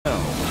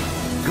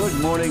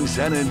Morning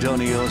San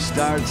Antonio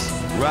starts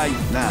right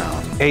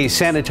now. A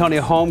San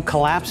Antonio home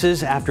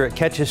collapses after it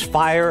catches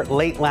fire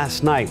late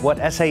last night. What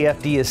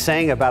SAFD is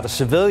saying about a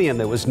civilian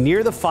that was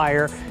near the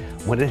fire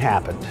when it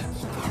happened.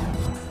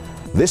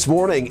 This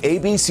morning,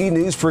 ABC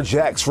News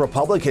projects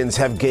Republicans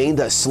have gained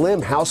a slim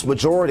House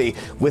majority,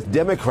 with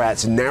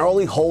Democrats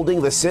narrowly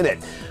holding the Senate.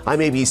 I'm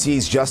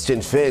ABC's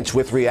Justin Finch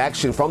with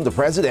reaction from the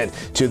president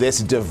to this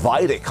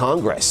divided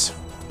Congress.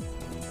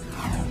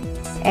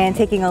 And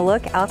taking a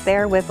look out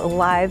there with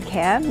live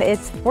cam,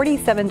 it's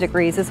 47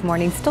 degrees this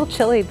morning, still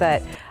chilly,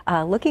 but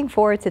looking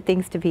forward to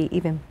things to be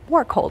even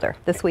more colder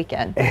this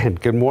weekend. And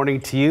good morning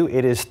to you.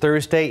 It is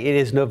Thursday. It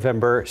is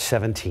November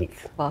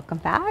 17th. Welcome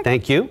back.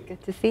 Thank you.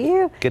 Good to see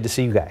you. Good to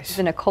see you guys. It's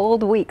been a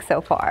cold week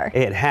so far.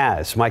 It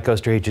has. Mike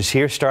Osterhage is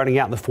here, starting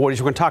out in the 40s.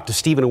 We're going to talk to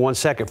Stephen in 1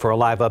 second for a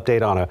live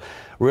update on a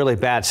really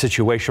bad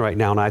situation right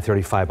now on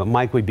I-35. But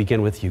Mike, we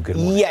begin with you. Good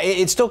morning. Yeah,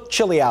 it's still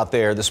chilly out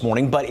there this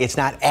morning, but it's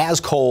not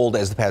as cold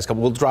as the past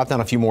couple. We'll drop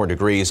down a few more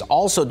degrees.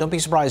 Also, don't be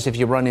surprised if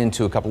you run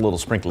into a couple little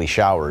sprinkly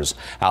showers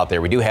out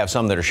there. We do have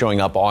some that are showing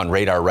up on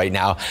radar right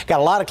now. Got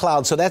a lot of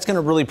clouds, so that's going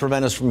to really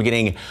prevent us from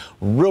getting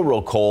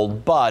real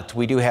cold. But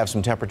we do have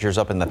some temperatures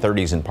up in the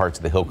 30s in parts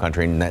of the hill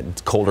country, and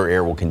that colder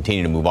air will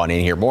continue to move on in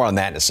here. More on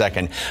that in a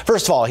second.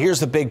 First of all, here's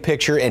the big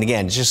picture. And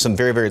again, it's just some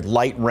very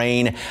light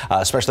rain,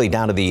 especially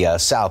down to the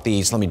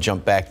southeast. Let me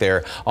jump back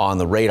there on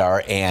the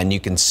radar, and you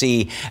can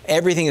see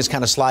everything is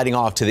kind of sliding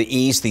off to the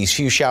east. These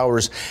few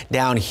showers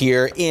down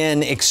here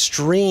in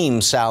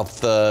extreme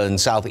south and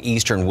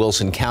southeastern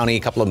Wilson County. A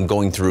couple of them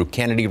going through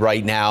Kennedy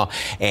right now,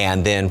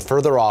 and then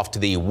further off to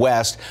the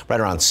west, right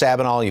around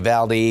Sabinal,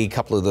 Uvalde. A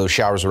couple of those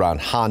showers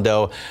around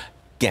Hondo.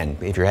 Again,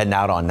 if you're heading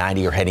out on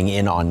 90 or heading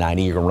in on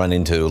 90, you're going to run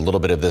into a little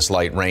bit of this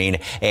light rain,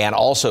 and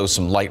also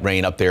some light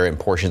rain up there in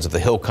portions of the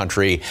hill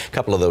country. A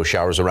couple of those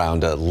showers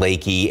around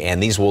Lakey,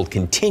 and these will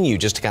continue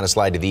just to kind of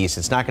slide to the east.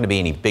 It's not going to be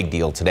any big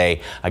deal today.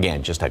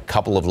 Again, just a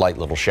couple of light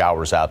little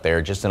showers out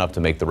there, just enough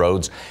to make the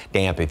roads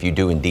damp if you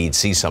do indeed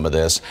see some of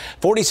this.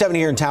 47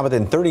 here in Talbot,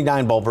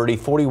 39 Bulverde,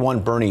 41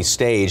 Bernie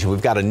Stage.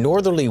 We've got a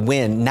northerly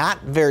wind,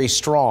 not very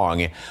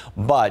strong,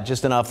 but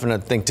just enough, I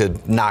think, to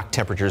knock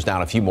temperatures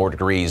down a few more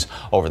degrees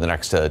over the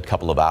next a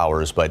couple of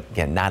hours, but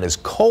again, not as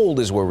cold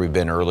as where we've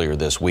been earlier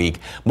this week.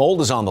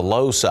 Mold is on the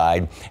low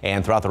side,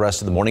 and throughout the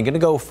rest of the morning, going to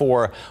go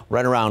for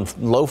right around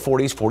low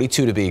 40s,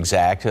 42 to be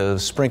exact, a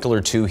sprinkle or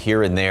two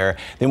here and there.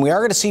 Then we are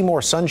going to see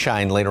more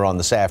sunshine later on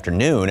this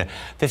afternoon,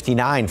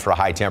 59 for a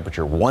high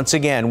temperature. Once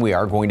again, we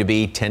are going to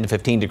be 10 to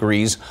 15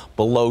 degrees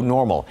below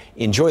normal.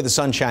 Enjoy the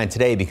sunshine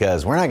today,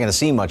 because we're not going to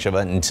see much of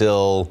it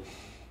until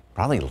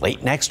probably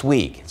late next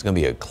week. It's going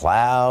to be a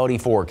cloudy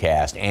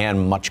forecast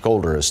and much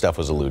colder, as Steph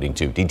was alluding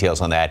to.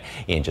 Details on that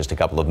in just a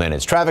couple of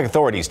minutes. Traffic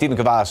authorities, Stephen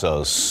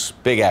Cavazos.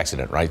 Big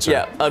accident, right, sir?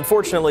 Yeah,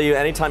 unfortunately,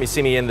 anytime you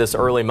see me in this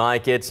early,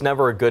 Mike, it's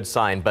never a good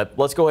sign. But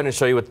let's go ahead and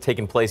show you what's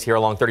taking place here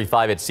along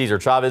 35 at Cesar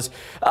Chavez.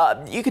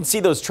 You can see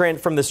those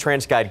from this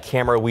TransGuide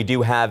camera. We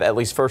do have at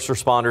least first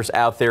responders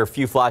out there, a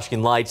few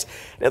flashing lights.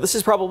 Now, this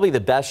is probably the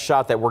best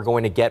shot that we're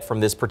going to get from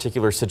this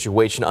particular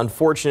situation.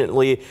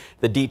 Unfortunately,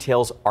 the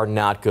details are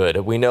not good.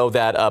 We know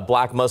that a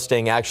black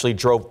Mustang actually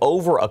drove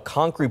over a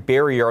concrete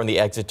barrier on the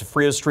exit to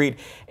Frio Street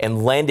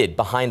and landed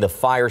behind the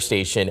fire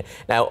station.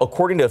 Now,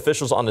 according to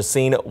officials on the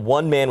scene,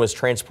 one man was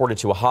transported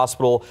to a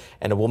hospital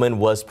and a woman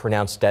was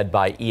pronounced dead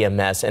by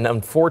EMS. And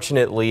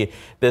unfortunately,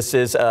 this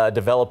is a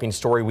developing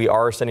story. We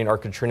are sending our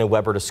Katrina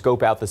Weber to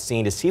scope out the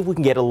scene to see if we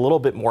can get a little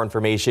bit more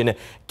information,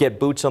 get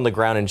boots on the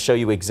ground, and show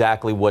you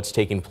exactly what's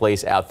taking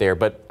place out there.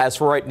 But as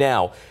for right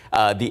now,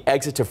 the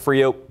exit to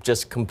Frio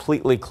just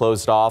completely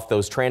closed off.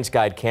 Those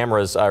TransGuide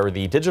cameras, or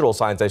the digital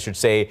signs, I should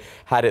say,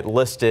 had it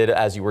listed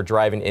as you were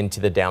driving into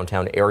the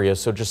downtown area.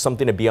 So just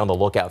something to be on the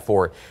lookout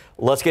for.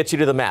 Let's get you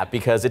to the map,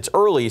 because it's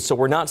early, so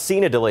we're not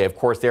seeing a delay, of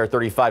course, there at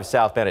 35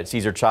 southbound at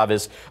Cesar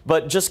Chavez.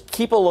 But just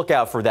keep a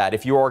lookout for that.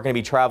 If you are going to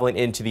be traveling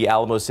into the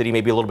Alamo City,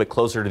 maybe a little bit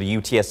closer to the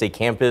UTSA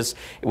campus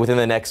within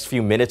the next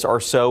few minutes or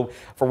so,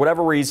 for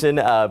whatever reason,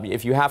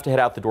 if you have to head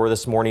out the door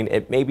this morning,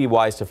 it may be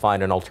wise to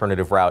find an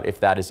alternative route if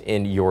that is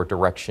in your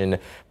direction.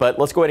 But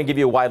let's go ahead and give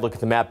you a wide look at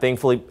the map.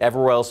 Thankfully,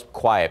 everywhere else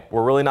quiet.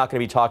 We're really not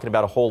going to be talking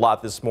about a whole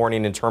lot this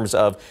morning in terms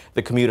of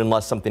the commute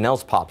unless something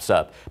else pops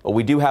up. But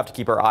we do have to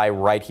keep our eye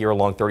right here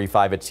along 35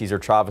 at Cesar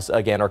Chavez.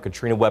 Again, our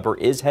Katrina Weber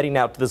is heading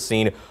out to the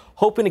scene,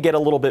 hoping to get a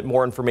little bit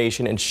more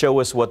information and show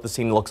us what the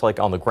scene looks like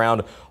on the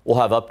ground. We'll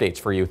have updates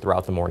for you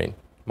throughout the morning.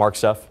 Mark,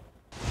 Steph.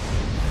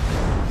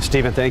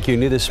 Stephen, thank you.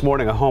 New this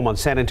morning, a home on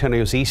San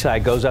Antonio's east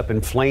side goes up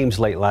in flames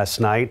late last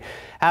night.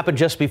 Happened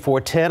just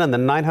before 10 on the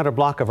 900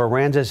 block of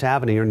Aransas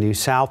Avenue near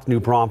South New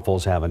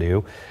Braunfels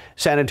Avenue.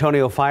 San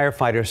Antonio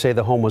firefighters say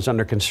the home was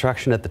under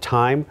construction at the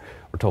time.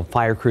 We're told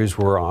fire crews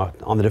were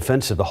on the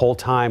defensive the whole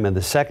time, and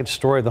the second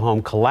story of the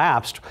home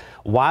collapsed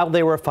while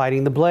they were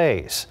fighting the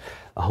blaze.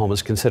 The home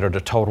is considered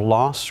a total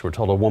loss. We're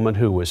told a woman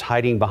who was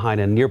hiding behind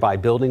a nearby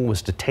building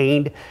was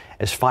detained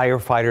as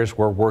firefighters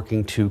were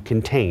working to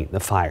contain the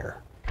fire.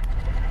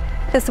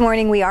 This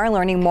morning, we are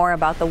learning more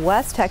about the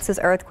West Texas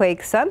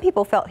earthquake some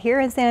people felt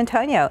here in San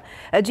Antonio.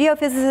 A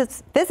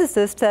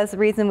geophysicist says the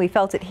reason we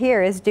felt it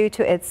here is due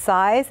to its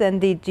size and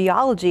the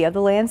geology of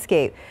the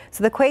landscape.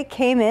 So the quake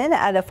came in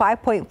at a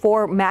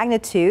 5.4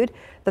 magnitude,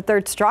 the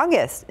third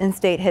strongest in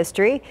state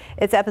history.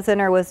 Its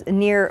epicenter was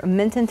near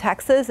Minton,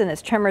 Texas, and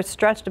its tremors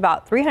stretched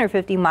about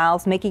 350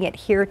 miles, making it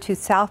here to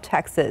South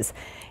Texas.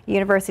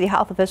 University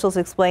health officials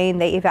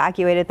explained they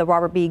evacuated the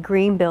Robert B.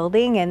 Greene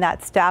building and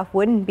that staff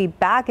wouldn't be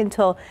back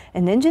until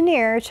an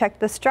engineer checked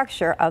the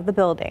structure of the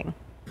building.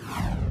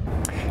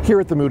 Here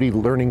at the Moody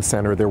Learning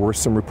Center, there were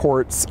some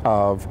reports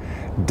of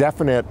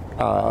definite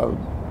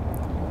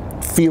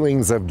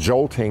feelings of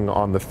jolting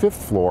on the 5th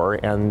floor,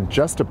 and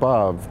just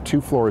above, 2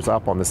 floors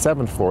up on the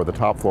 7th floor, the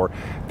top floor,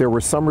 there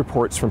were some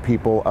reports from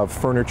people of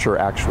furniture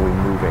actually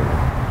moving.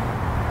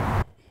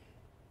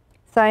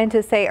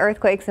 Scientists say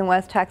earthquakes in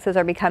West Texas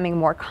are becoming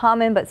more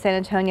common, but San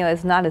Antonio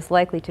is not as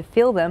likely to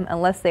feel them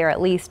unless they are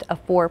at least a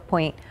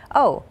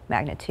 4.0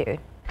 magnitude.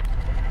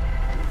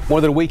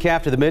 More than a week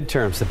after the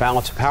midterms, the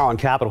balance of power on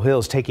Capitol Hill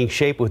is taking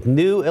shape with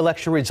new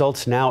election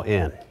results now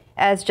in.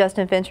 As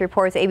Justin Finch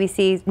reports,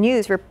 ABC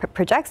News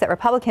projects that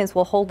Republicans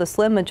will hold a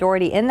slim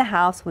majority in the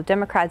House, with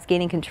Democrats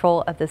gaining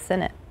control of the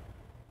Senate.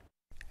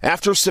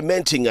 After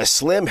cementing a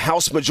slim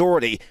House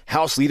majority,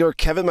 House Leader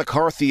Kevin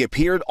McCarthy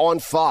appeared on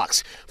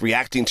Fox,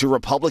 reacting to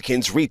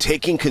Republicans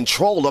retaking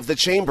control of the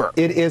chamber.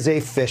 It is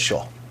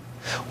official.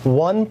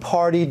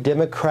 One-party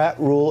Democrat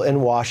rule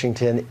in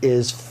Washington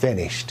is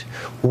finished.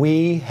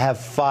 We have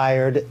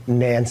fired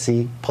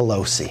Nancy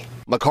Pelosi.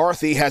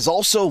 McCarthy has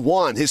also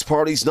won his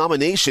party's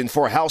nomination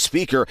for House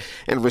Speaker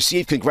and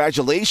received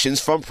congratulations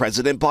from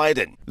President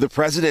Biden. The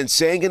president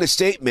saying in a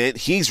statement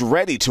he's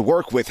ready to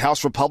work with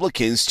House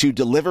Republicans to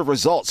deliver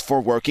results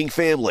for working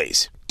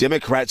families.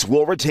 Democrats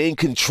will retain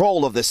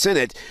control of the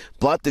Senate,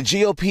 but the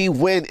GOP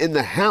win in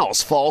the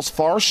House falls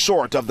far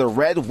short of the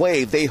red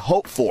wave they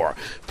hoped for,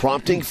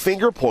 prompting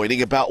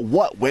finger-pointing about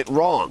what went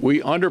wrong.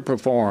 We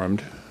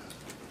underperformed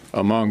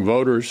among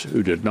voters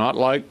who did not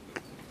like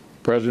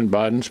President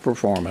Biden's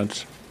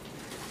performance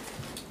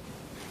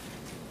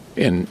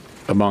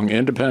among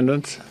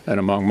independents and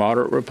among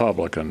moderate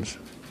Republicans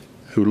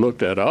who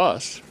looked at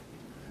us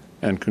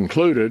and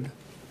concluded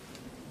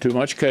too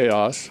much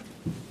chaos,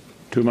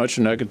 too much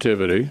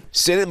negativity.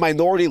 Senate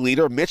Minority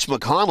Leader Mitch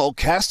McConnell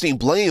casting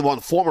blame on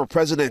former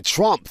President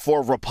Trump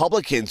for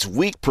Republicans'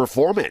 weak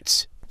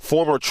performance.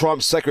 Former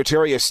Trump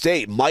Secretary of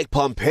State Mike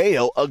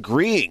Pompeo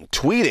agreeing,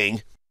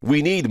 tweeting,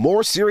 "We need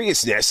more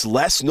seriousness,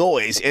 less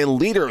noise, and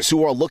leaders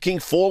who are looking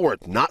forward,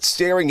 not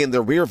staring in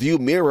the rearview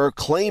mirror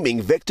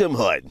claiming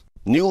victimhood."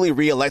 Newly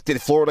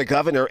re-elected Florida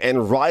governor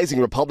and rising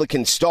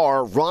Republican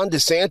star Ron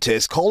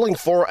DeSantis calling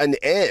for an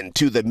end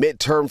to the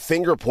midterm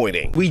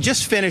finger-pointing. We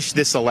just finished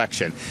this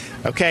election,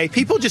 okay?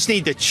 People just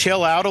need to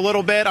chill out a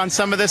little bit on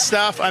some of this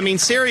stuff. I mean,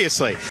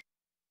 seriously.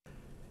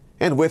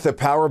 And with the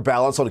power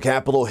balance on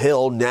Capitol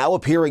Hill now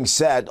appearing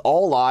set,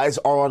 all eyes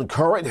are on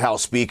current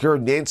House Speaker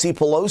Nancy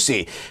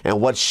Pelosi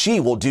and what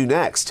she will do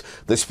next.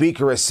 The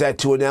Speaker is set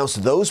to announce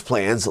those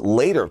plans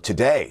later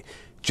today.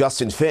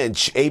 Justin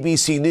Finch,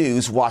 ABC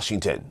News,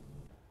 Washington.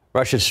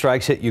 Russian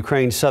strikes hit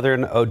Ukraine's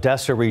southern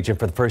Odessa region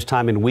for the first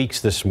time in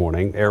weeks this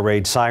morning. Air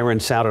raid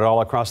sirens sounded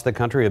all across the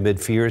country amid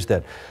fears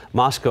that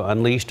Moscow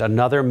unleashed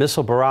another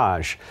missile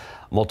barrage.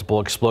 Multiple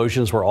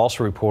explosions were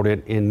also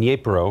reported in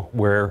Dnipro,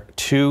 where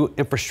 2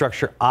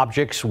 infrastructure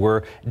objects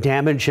were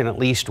damaged and at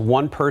least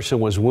 1 person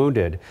was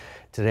wounded.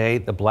 Today,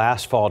 the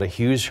blast followed a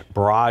huge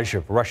barrage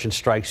of Russian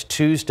strikes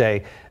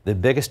Tuesday, the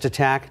biggest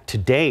attack to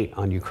date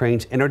on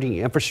Ukraine's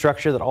energy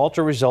infrastructure that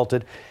also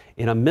resulted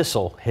in a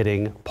missile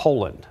hitting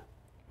Poland.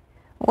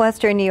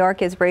 Western New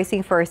York is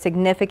bracing for a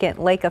significant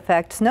lake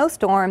effect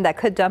snowstorm that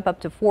could dump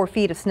up to 4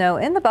 feet of snow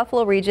in the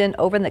Buffalo region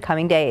over the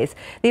coming days.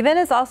 The event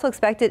is also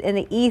expected in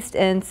the east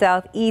and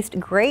southeast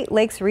Great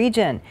Lakes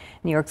region.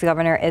 New York's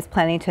governor is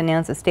planning to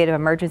announce a state of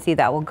emergency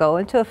that will go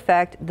into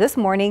effect this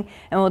morning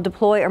and will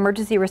deploy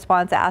emergency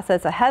response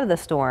assets ahead of the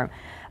storm.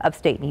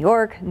 Upstate New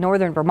York,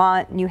 northern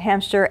Vermont, New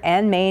Hampshire,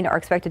 and Maine are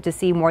expected to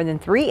see more than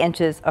 3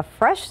 inches of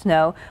fresh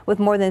snow, with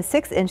more than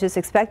 6 inches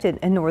expected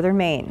in northern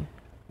Maine.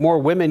 More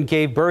women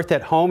gave birth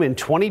at home in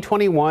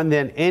 2021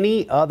 than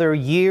any other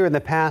year in the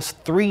past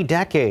 3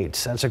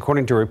 decades. That's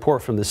according to a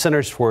report from the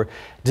Centers for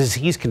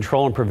Disease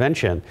Control and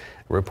Prevention.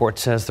 The report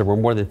says there were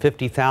more than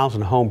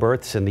 50,000 home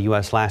births in the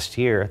U.S. last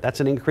year. That's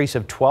an increase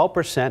of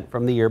 12%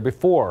 from the year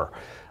before.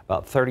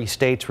 About 30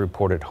 states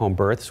reported home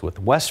births, with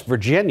West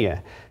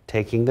Virginia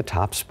taking the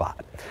top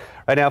spot.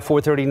 Right now,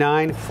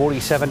 439,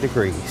 47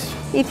 degrees.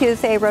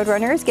 ETSA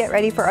Roadrunners get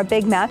ready for a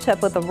big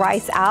matchup with the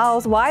Rice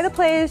Owls. Why the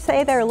players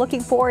say they're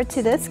looking forward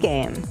to this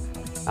game.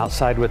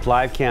 Outside with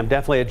live cam,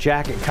 definitely a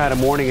jacket kind of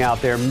morning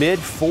out there.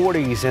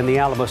 Mid-40s in the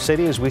Alamo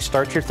City as we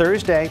start your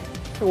Thursday.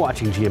 You're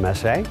watching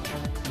GMSA.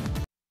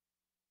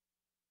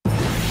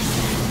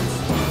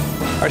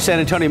 Our San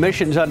Antonio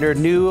Mission's under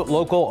new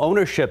local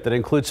ownership that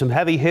includes some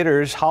heavy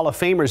hitters, Hall of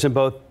Famers in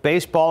both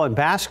baseball and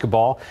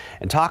basketball,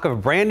 and talk of a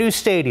brand new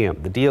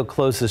stadium. The deal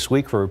closed this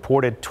week for a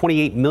reported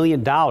 $28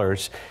 million.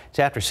 It's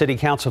after City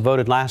Council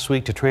voted last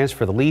week to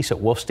transfer the lease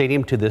at Wolf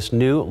Stadium to this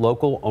new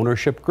local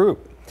ownership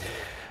group.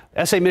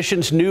 SA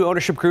Mission's new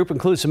ownership group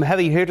includes some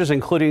heavy hitters,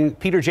 including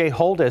Peter J.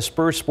 Holt as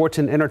Spurs Sports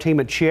and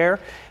Entertainment Chair,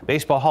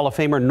 Baseball Hall of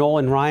Famer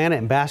Nolan Ryan,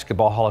 and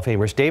Basketball Hall of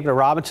Famers David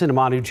Robinson and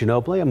Manu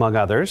Ginobili, among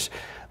others.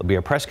 There'll be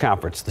a press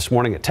conference this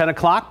morning at 10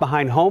 o'clock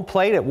behind home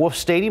plate at Wolf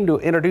Stadium to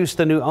introduce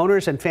the new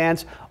owners, and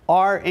fans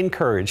are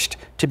encouraged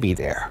to be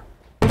there.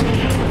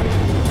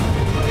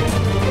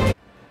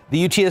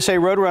 The UTSA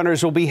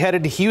Roadrunners will be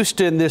headed to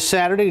Houston this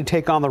Saturday to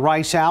take on the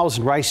Rice Owls,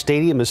 and Rice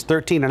Stadium is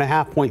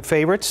 13.5-point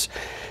favorites.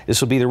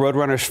 This will be the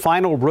Roadrunners'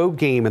 final road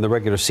game in the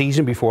regular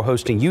season before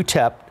hosting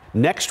UTEP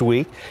next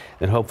week,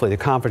 then hopefully the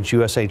Conference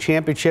USA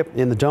Championship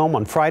in the Dome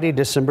on Friday,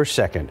 December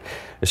 2nd.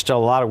 There's still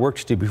a lot of work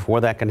to do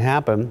before that can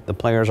happen. The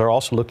players are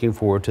also looking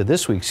forward to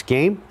this week's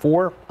game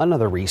for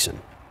another reason.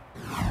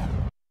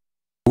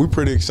 We're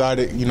pretty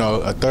excited. You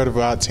know, a third of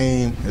our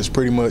team is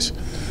pretty much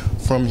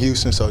from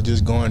Houston, so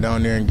just going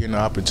down there and getting the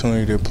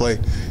opportunity to play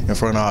in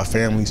front of our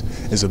families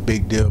is a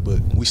big deal,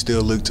 but we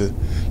still look to,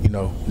 you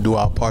know, do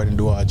our part and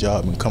do our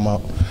job and come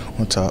out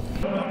on top.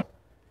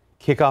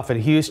 Kickoff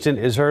in Houston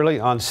is early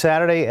on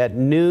Saturday at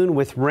noon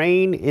with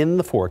rain in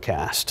the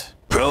forecast.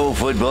 Pro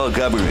football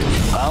coverage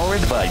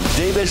powered by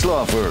Davis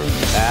Law Firm.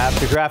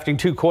 After drafting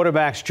two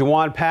quarterbacks,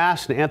 Juwan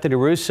Pass and Anthony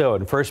Russo,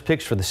 and first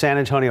picks for the San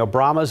Antonio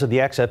Brahmas of the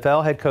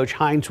XFL, head coach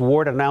Hines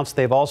Ward announced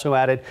they've also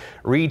added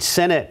Reed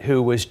Sennett,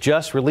 who was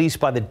just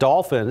released by the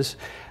Dolphins.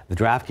 The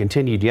draft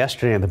continued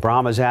yesterday, and the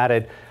Brahmas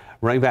added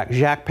running back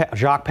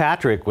Jacques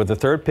Patrick with the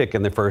third pick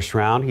in the first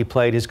round. He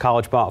played his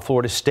college ball at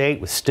Florida State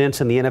with stints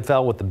in the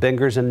NFL with the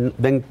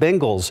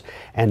Bengals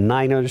and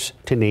Niners,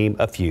 to name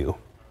a few.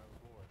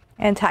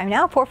 And time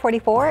now,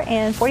 4:44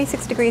 and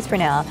 46 degrees for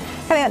now.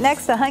 Coming up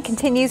next, the hunt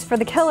continues for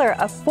the killer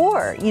of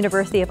 4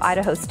 University of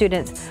Idaho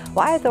students.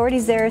 Why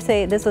authorities there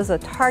say this was a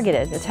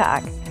targeted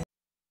attack.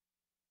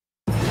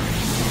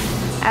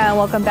 And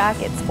welcome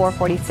back. It's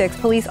 4:46.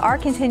 Police are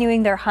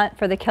continuing their hunt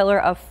for the killer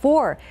of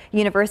 4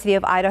 University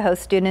of Idaho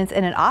students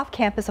in an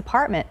off-campus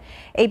apartment.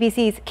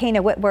 ABC's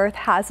Kana Whitworth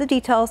has the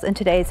details in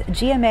today's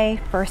GMA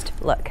First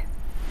Look.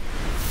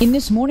 In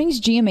this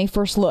morning's GMA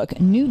First Look,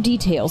 new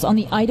details on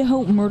the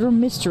Idaho murder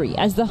mystery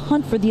as the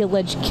hunt for the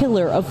alleged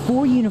killer of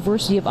 4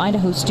 University of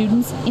Idaho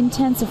students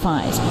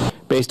intensifies.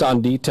 Based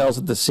on details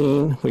at the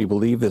scene, we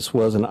believe this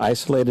was an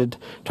isolated,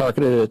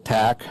 targeted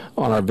attack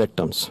on our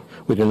victims.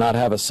 We do not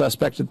have a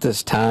suspect at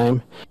this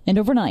time. And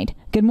overnight,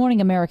 Good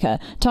Morning America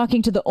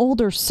talking to the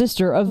older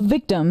sister of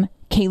victim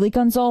Kaylee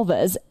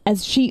Gonzalez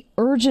as she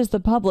urges the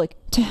public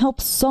to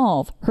help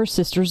solve her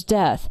sister's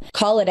death.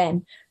 Call it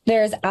in.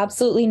 There's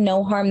absolutely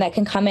no harm that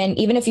can come in.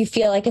 Even if you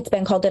feel like it's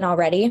been called in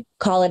already,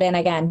 call it in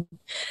again.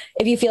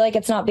 If you feel like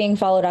it's not being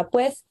followed up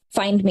with,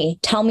 find me,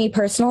 tell me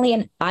personally,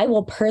 and I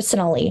will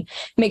personally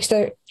make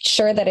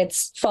sure that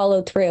it's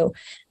followed through.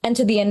 And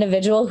to the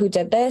individual who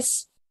did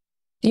this,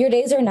 your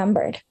days are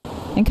numbered.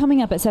 And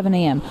coming up at 7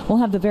 a.m., we'll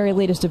have the very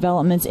latest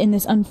developments in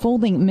this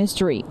unfolding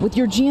mystery with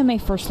your GMA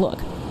First Look.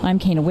 I'm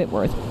Kana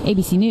Whitworth,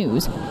 ABC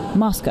News,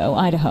 Moscow,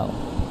 Idaho.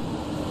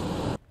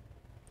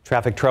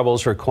 Traffic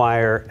troubles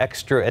require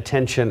extra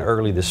attention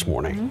early this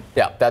morning.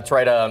 Yeah, that's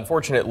right.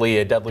 Unfortunately,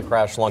 a deadly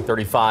crash along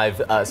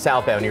 35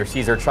 southbound near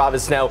Cesar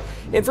Chavez. Now,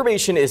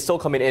 information is still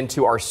coming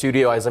into our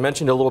studio. As I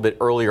mentioned a little bit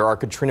earlier, our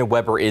Katrina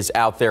Weber is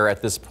out there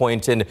at this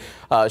point, and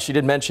she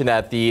did mention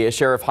that the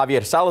Sheriff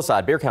Javier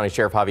Salazar, Bexar County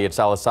Sheriff Javier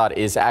Salazar,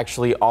 is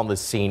actually on the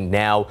scene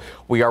now.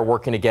 We are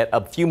working to get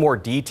a few more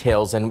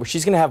details, and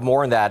she's going to have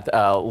more on that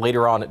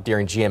later on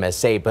during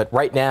GMSA. But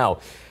right now,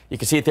 you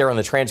can see it there on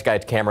the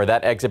TransGuide camera,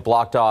 that exit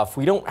blocked off.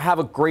 We don't have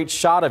a great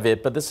shot of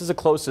it, but this is as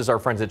close as our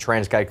friends at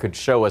TransGuide could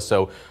show us,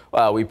 so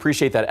we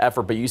appreciate that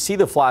effort. But you see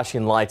the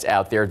flashing lights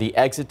out there. The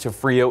exit to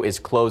Frio is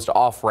closed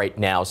off right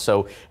now,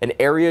 so an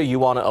area you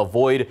want to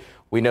avoid.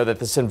 We know that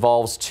this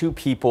involves 2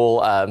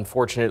 people.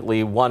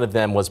 Unfortunately, one of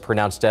them was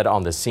pronounced dead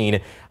on the scene.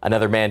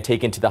 Another man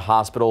taken to the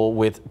hospital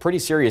with pretty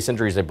serious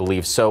injuries, I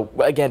believe. So,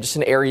 again, just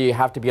an area you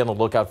have to be on the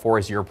lookout for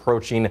as you're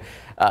approaching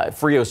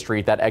Frio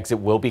Street. That exit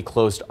will be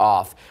closed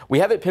off. We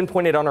have it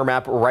pinpointed on our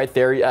map right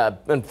there.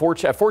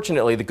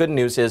 Unfortunately, the good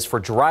news is for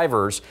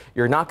drivers,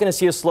 you're not going to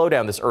see a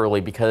slowdown this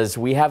early because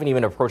we haven't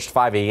even approached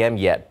 5 a.m.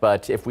 yet.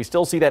 But if we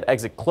still see that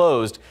exit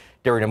closed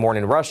during a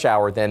morning rush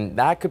hour, then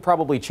that could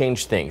probably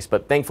change things.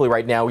 But thankfully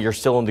right now you're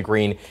still in the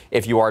green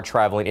if you are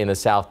traveling in the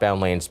southbound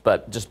lanes,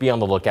 but just be on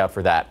the lookout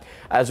for that.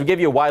 As we give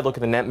you a wide look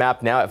at the net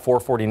map now at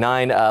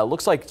 4:49,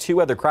 looks like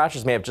 2 other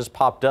crashes may have just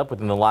popped up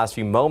within the last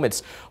few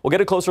moments. We'll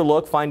get a closer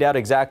look, find out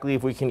exactly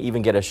if we can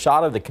even get a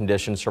shot of the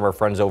conditions from our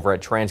friends over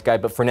at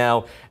TransGuide. But for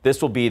now,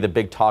 this will be the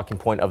big talking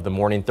point of the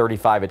morning.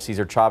 35 at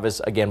Cesar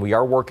Chavez. Again, we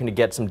are working to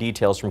get some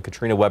details from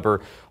Katrina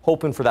Weber,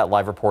 hoping for that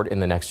live report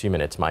in the next few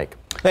minutes, Mike.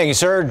 Thank you,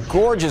 sir.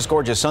 Gorgeous,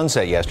 gorgeous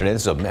sunset yesterday.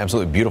 This is an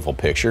absolutely beautiful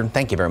picture.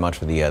 Thank you very much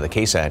for the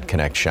KSAT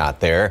Connect shot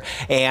there.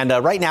 And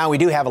right now we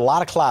do have a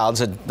lot of clouds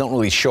that don't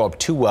really show up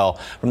too well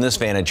from this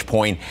vantage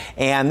point.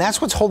 And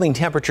that's what's holding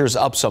temperatures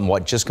up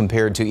somewhat just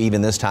compared to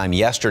even this time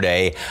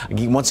yesterday.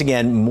 Once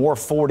again, more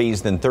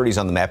 40s than 30s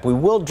on the map. We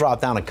will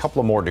drop down a couple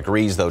of more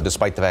degrees, though,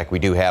 despite the fact we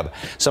do have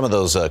some of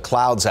those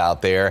clouds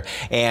out there.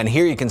 And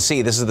here you can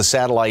see this is the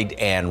satellite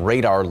and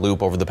radar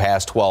loop over the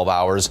past 12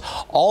 hours.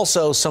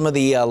 Also, some of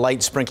the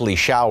light sprinkly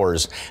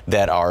showers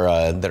that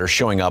are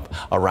showing up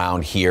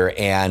around here.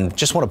 And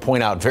just want to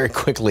point out very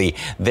quickly,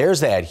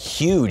 there's that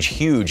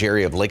huge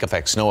area of lake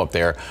effect snow up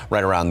there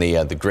right around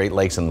the Great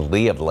Lakes and the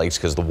lee of the lakes,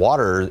 because the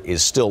water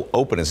is still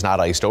open. It's not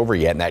iced over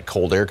yet, and that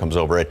cold air comes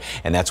over it,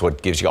 and that's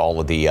what gives you all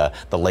of the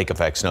lake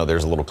effect snow.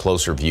 There's a little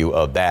closer view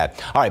of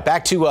that. All right,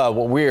 back to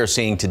what we are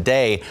seeing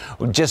today.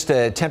 Just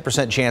a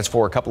 10% chance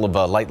for a couple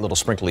of light little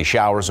sprinkly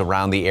showers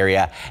around the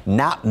area.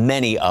 Not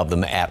many of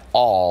them at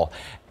all.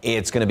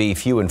 It's going to be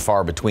few and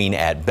far between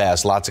at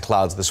best. Lots of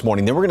clouds this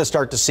morning. Then we're going to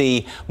start to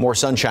see more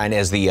sunshine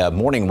as the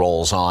morning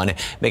rolls on.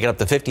 Make it up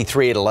to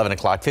 53 at 11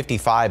 o'clock,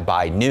 55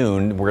 by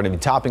noon. We're going to be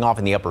topping off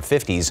in the upper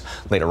 50s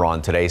later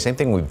on today. Same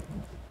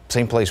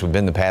place we've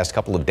been the past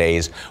couple of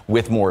days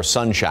with more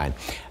sunshine.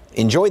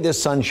 Enjoy this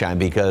sunshine,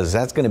 because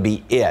that's going to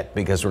be it,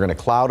 because we're going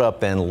to cloud up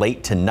then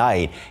late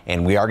tonight,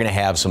 and we are going to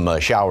have some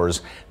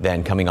showers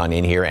then coming on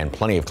in here, and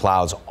plenty of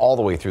clouds all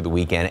the way through the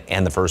weekend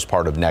and the first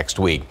part of next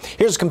week.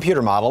 Here's a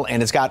computer model,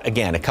 and it's got,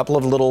 again, a couple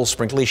of little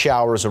sprinkly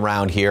showers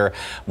around here.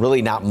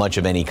 Really not much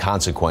of any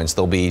consequence.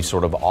 They'll be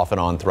sort of off and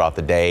on throughout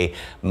the day.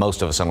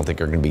 Most of us, I don't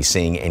think, are going to be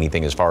seeing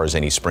anything as far as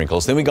any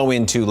sprinkles. Then we go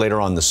into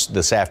later on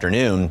this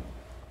afternoon.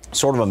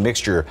 Sort of a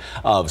mixture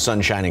of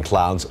sunshine and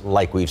clouds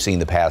like we've seen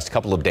the past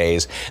couple of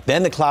days.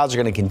 Then the clouds are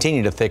going to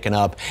continue to thicken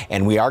up,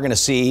 and we are going to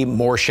see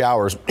more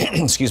showers,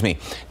 excuse me,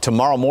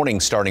 tomorrow morning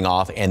starting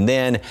off, and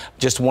then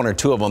just one or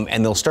two of them,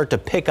 and they'll start to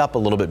pick up a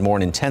little bit more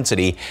in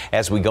intensity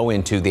as we go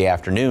into the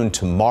afternoon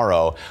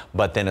tomorrow,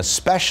 but then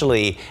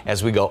especially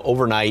as we go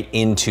overnight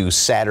into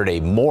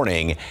Saturday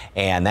morning,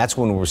 and that's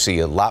when we'll see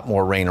a lot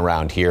more rain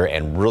around here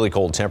and really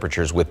cold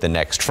temperatures with the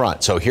next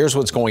front. So here's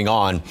what's going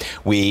on.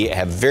 We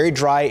have very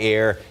dry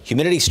air.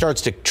 Humidity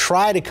starts to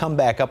try to come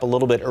back up a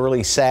little bit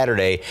early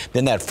Saturday.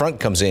 Then that front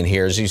comes in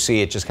here. As you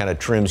see, it just kind of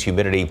trims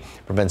humidity,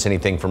 prevents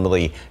anything from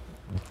really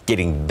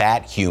getting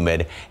that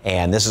humid.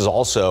 And this is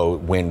also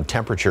when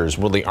temperatures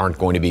really aren't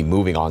going to be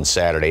moving on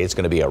Saturday. It's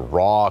going to be a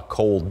raw,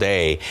 cold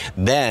day.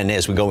 Then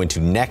as we go into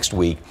next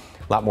week,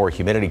 a lot more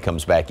humidity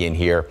comes back in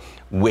here,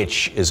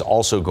 which is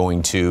also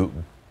going to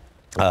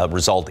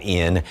result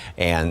in,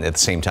 and at the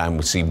same time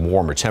we see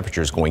warmer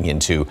temperatures going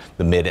into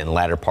the mid and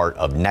latter part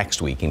of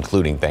next week,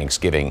 including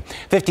Thanksgiving.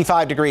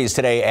 55 degrees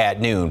today at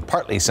noon,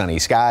 partly sunny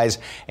skies,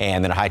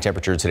 and then a high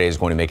temperature today is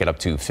going to make it up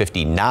to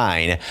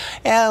 59,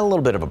 and a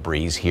little bit of a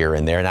breeze here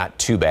and there, not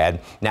too bad.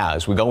 Now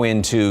as we go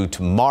into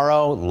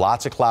tomorrow,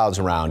 lots of clouds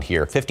around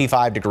here,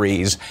 55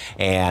 degrees,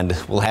 and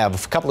we'll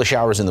have a couple of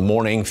showers in the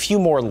morning, few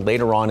more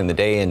later on in the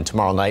day and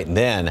tomorrow night, and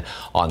then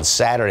on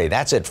Saturday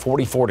that's at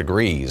 44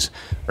 degrees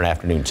for an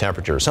afternoon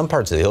temperature. Some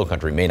parts of the hill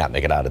country may not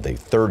make it out of the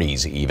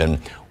 30s even,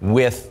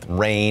 with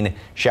rain,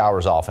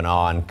 showers off and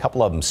on, a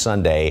couple of them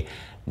Sunday.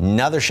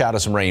 Another shot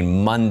of some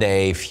rain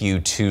Monday,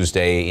 few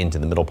Tuesday into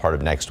the middle part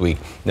of next week.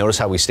 Notice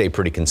how we stay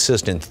pretty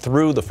consistent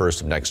through the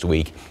first of next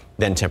week.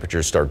 Then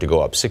temperatures start to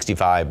go up.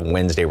 65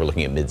 Wednesday, we're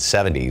looking at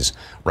mid-70s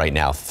right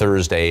now.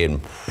 Thursday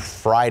and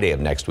Friday of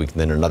next week, and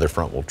then another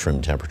front will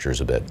trim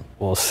temperatures a bit.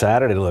 Well,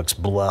 Saturday looks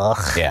blah.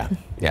 Yeah,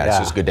 it's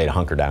just a good day to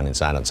hunker down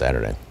inside on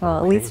Saturday. Well,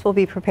 at least we'll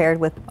be prepared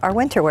with our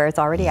winter wear. It's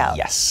already out.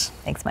 Yes.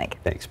 Thanks, Mike.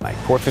 Thanks, Mike.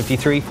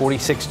 453,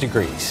 46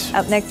 degrees.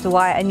 Up next,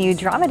 why a new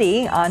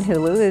dramedy on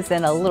Hulu is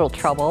in a little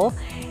trouble,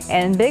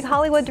 and big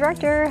Hollywood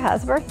director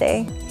has a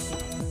birthday.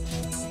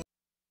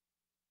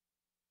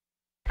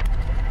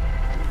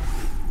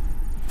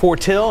 For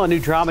Till, a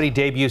new dramedy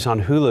debuts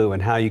on Hulu,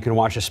 and how you can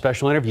watch a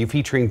special interview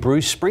featuring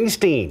Bruce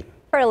Springsteen.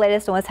 For the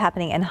latest on what's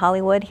happening in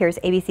Hollywood, here's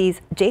ABC's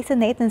Jason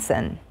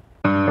Nathanson.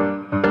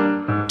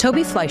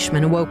 Toby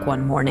Fleischman awoke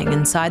one morning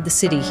inside the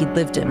city he'd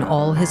lived in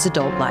all his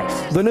adult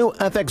life. The new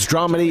FX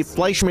dramedy,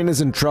 Fleischman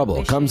is in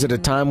Trouble, comes at a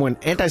time when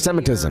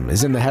anti-Semitism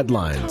is in the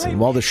headlines. And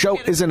while the show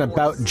isn't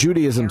about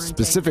Judaism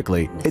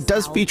specifically, it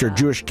does feature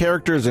Jewish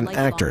characters and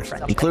actors,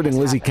 including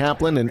Lizzie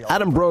Kaplan and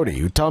Adam Brody,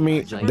 who tell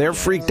me they're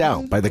freaked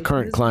out by the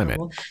current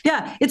climate.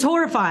 Yeah, it's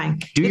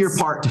horrifying. Do your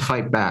part to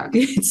fight back.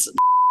 It's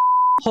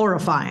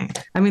horrifying.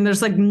 I mean,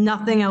 there's like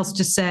nothing else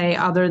to say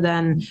other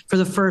than, for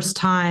the first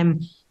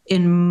time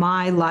in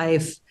my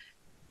life,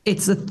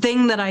 it's a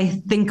thing that I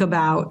think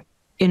about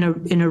in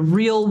a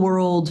real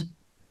world,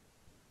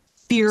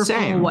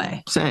 fearful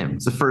way. Same.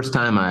 It's the first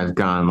time I've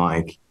gone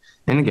like,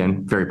 and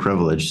again, very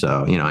privileged.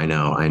 So, I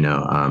know. I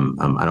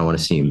don't want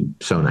to seem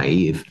so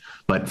naive,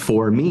 but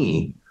for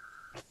me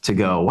to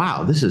go,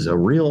 wow, this is a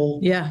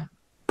real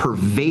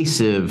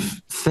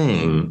pervasive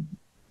thing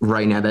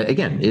right now that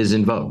again is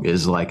in vogue,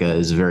 is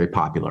very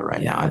popular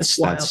right now.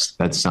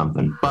 That's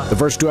something. The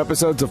first 2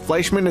 episodes of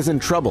Fleischman is in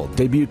Trouble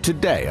debuted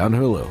today on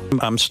Hulu.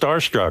 I'm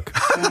starstruck.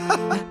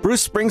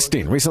 Bruce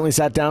Springsteen recently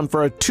sat down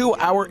for a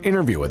 2-hour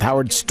interview with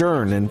Howard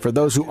Stern, and for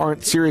those who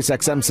aren't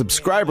SiriusXM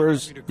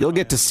subscribers, you'll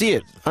get to see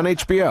it on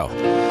HBO.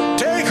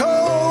 Take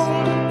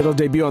hold! It'll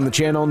debut on the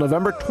channel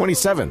November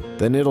 27th,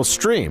 then it'll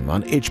stream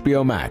on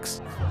HBO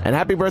Max. And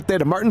happy birthday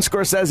to Martin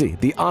Scorsese.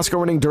 The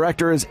Oscar-winning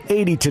director is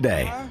 80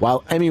 today,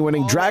 while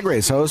Emmy-winning Drag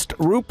Race host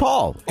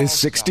RuPaul is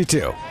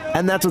 62.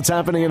 And that's what's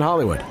happening in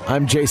Hollywood.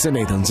 I'm Jason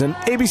Nathanson,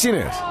 ABC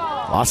News,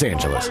 Los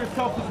Angeles.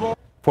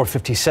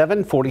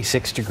 457,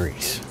 46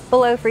 degrees.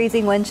 Below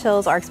freezing wind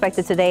chills are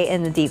expected today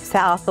in the deep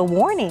south. The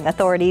warning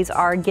authorities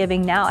are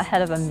giving now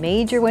ahead of a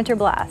major winter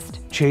blast.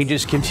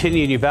 Changes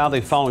continue in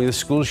Uvalde following the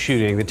school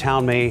shooting. The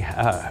town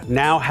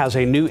now has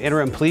a new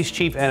interim police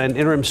chief and an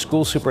interim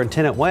school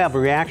superintendent. We'll have a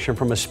reaction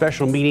from a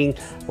special meeting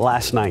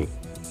last night.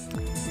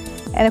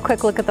 And a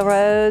quick look at the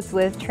roads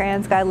with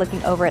TransGuide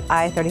looking over at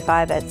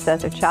I-35 at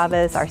Cesar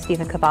Chavez. Our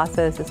Stephen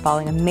Cavazos is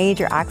following a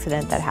major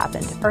accident that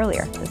happened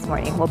earlier this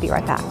morning. We'll be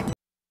right back.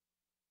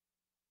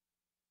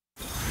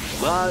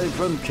 Live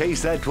from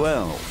KSAT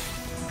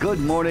 12. Good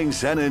Morning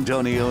San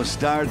Antonio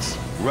starts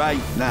right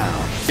now.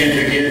 Can't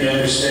begin to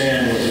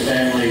understand what the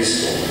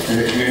families and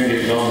the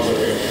community have gone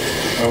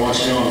through. I want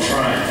you to know I'm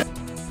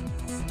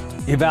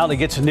trying. Uvalde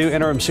gets a new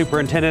interim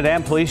superintendent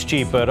and police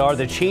chief, but are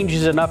the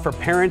changes enough for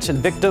parents and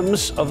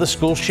victims of the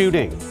school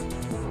shooting?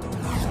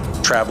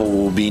 Travel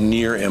will be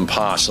near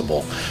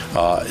impossible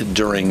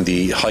during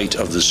the height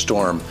of the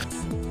storm.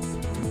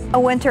 A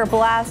winter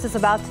blast is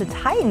about to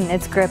tighten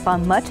its grip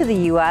on much of the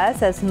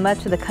U.S. as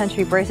much of the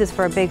country braces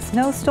for a big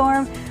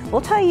snowstorm. We'll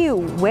tell you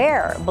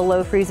where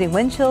below freezing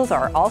wind chills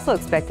are also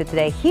expected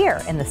today here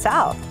in the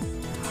south.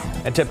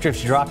 And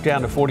temperatures drop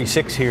down to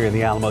 46 here in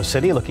the Alamo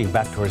City. Looking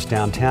back towards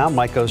downtown,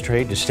 Mike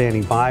Ostrade is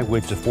standing by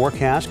with the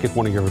forecast. Good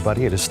morning,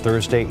 everybody. It is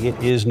Thursday.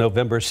 It is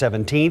November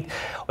 17th.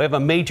 We have a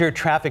major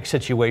traffic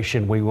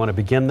situation we want to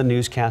begin the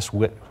newscast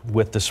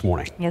with this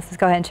morning. Yes, let's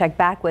go ahead and check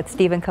back with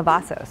Stephen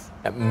Cavazos.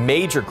 A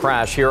major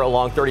crash here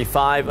along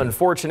 35.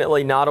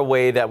 Unfortunately, not a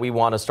way that we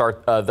want to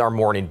start our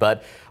morning,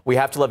 but we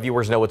have to let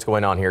viewers know what's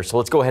going on here. So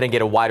let's go ahead and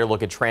get a wider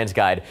look at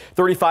TransGuide.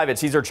 35 at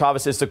Cesar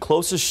Chavez is the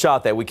closest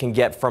shot that we can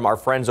get from our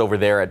friends over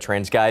there at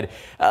TransGuide.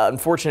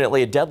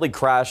 Unfortunately, a deadly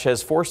crash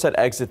has forced that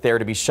exit there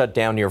to be shut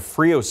down near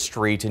Frio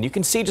Street. And you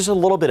can see just a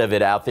little bit of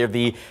it out there.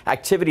 The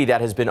activity that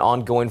has been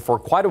ongoing for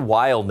quite a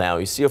while now.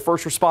 You see a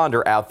first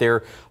responder out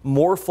there,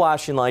 more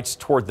flashing lights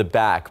toward the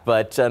back.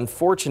 But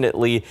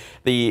unfortunately,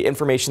 the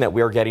information that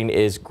we are getting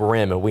is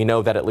grim. We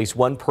know that at least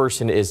one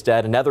person is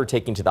dead, another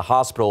taken to the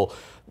hospital.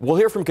 We'll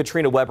hear from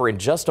Katrina Weber in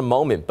just a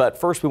moment, but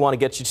first we want to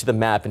get you to the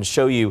map and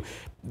show you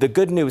the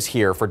good news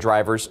here for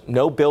drivers.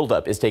 No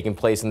buildup is taking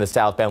place in the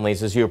southbound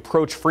lanes as you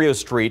approach Frio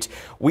Street.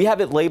 We have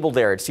it labeled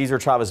there at Cesar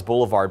Chavez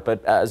Boulevard,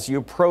 but as you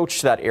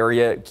approach that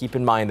area, keep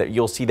in mind that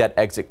you'll see that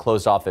exit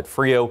closed off at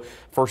Frio.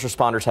 First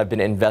responders have been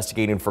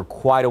investigating for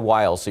quite a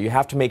while, so you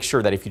have to make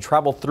sure that if you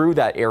travel through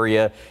that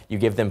area, you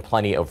give them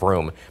plenty of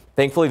room.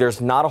 Thankfully, there's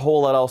not a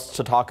whole lot else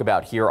to talk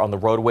about here on the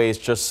roadways,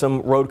 just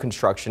some road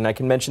construction. I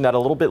can mention that a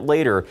little bit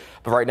later,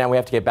 but right now we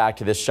have to get back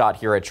to this shot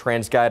here at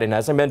TransGuide. And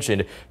as I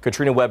mentioned,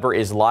 Katrina Weber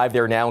is live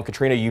there now. And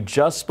Katrina, you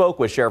just spoke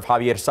with Sheriff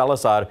Javier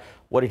Salazar.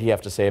 What did he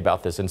have to say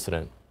about this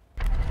incident?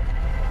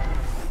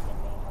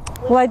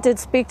 Well, I did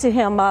speak to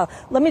him.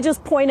 Let me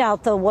just point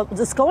out, though, what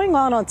is going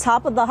on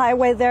top of the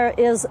highway there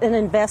is an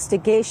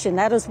investigation.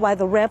 That is why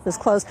the ramp is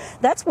closed.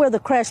 That's where the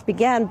crash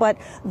began. But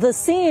the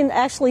scene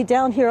actually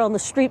down here on the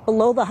street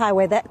below the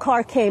highway, that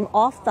car came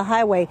off the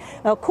highway.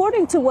 Now,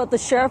 according to what the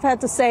sheriff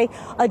had to say,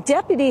 a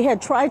deputy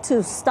had tried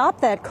to stop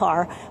that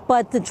car,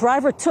 but the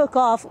driver took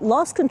off,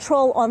 lost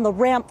control on the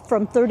ramp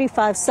from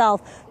 35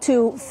 South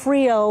to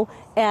Frio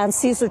and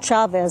Cesar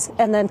Chavez,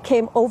 and then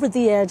came over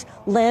the edge,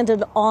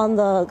 landed on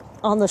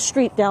the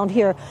street down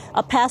here.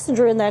 A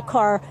passenger in that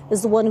car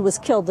is the one who was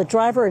killed. The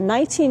driver, a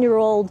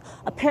 19-year-old,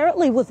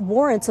 apparently with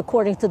warrants,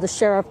 according to the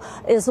sheriff,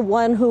 is the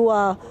one who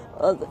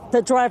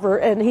the driver,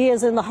 and he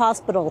is in the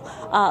hospital.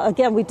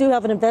 Again, we do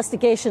have an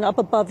investigation up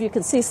above. You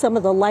can see some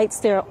of the lights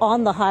there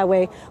on the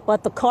highway,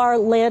 but the car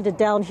landed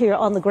down here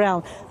on the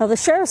ground. Now, the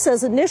sheriff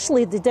says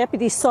initially the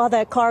deputy saw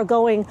that car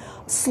going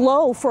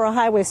slow for a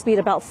highway speed,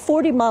 about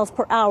 40 miles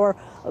per hour,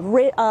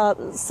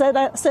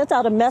 sent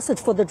out a message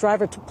for the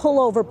driver to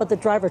pull over, but the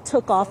driver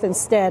took off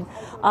instead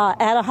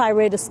at a high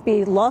rate of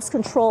speed, lost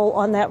control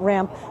on that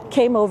ramp,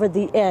 came over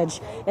the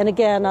edge. And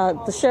again,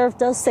 the sheriff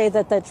does say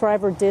that that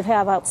driver did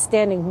have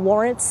outstanding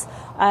warrants,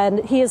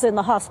 and he is in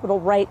the hospital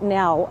right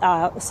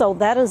now. So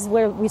that is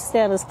where we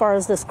stand as far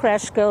as this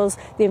crash goes.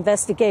 The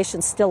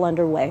investigation's still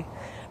underway.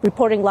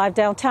 Reporting live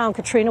downtown,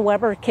 Katrina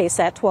Weber,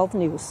 KSAT 12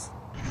 News.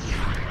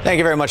 Thank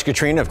you very much,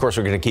 Katrina. Of course,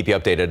 we're going to keep you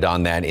updated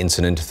on that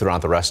incident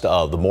throughout the rest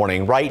of the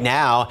morning. Right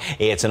now,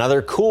 it's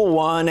another cool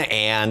one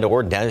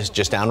or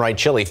just downright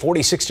chilly,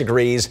 46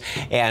 degrees.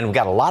 And we've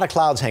got a lot of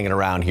clouds hanging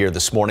around here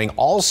this morning.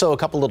 Also, a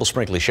couple little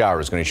sprinkly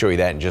showers. Going to show you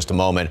that in just a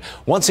moment.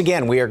 Once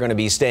again, we are going to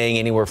be staying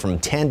anywhere from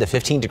 10 to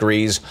 15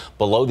 degrees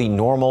below the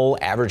normal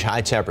average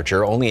high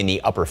temperature, only in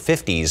the upper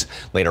 50s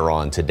later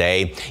on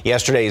today.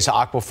 Yesterday's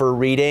aquifer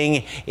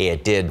reading,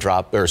 it did go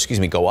up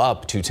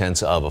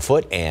 0.2 of a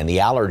foot, and the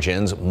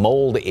allergens,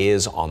 mold,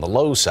 is on the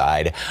low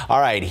side. All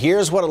right,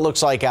 here's what it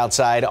looks like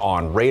outside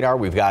on radar.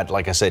 We've got,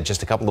 like I said,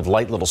 just a couple of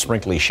light little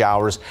sprinkly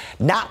showers.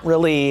 Not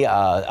really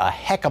a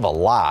heck of a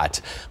lot,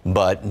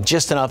 but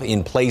just enough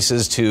in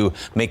places to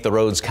make the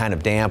roads kind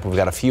of damp. We've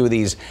got a few of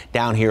these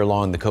down here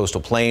along the coastal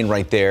plain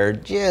right there,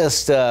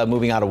 just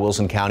moving out of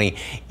Wilson County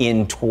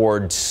in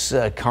towards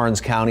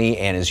Karnes County,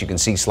 and as you can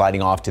see,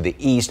 sliding off to the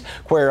east.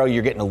 Cuero,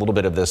 you're getting a little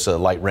bit of this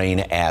light rain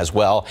as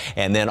well.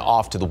 And then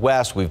off to the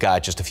west, we've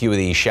got just a few of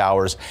these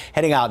showers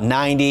heading out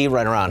 90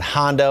 right around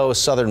Hondo,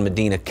 southern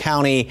Medina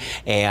County,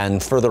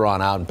 and further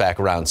on out and back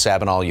around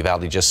Sabinal,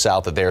 Uvalde just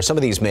south of there. Some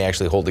of these may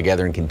actually hold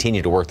together and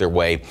continue to work their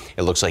way,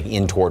 it looks like,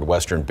 in toward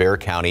western Bexar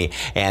County.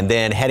 And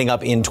then heading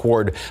up in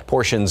toward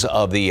portions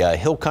of the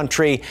hill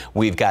country,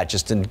 we've got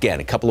just,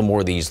 again, a couple of more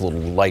of these little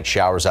light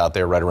showers out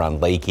there right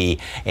around Lakey.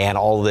 And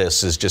all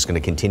this is just going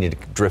to continue to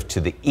drift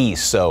to the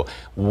east. So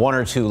one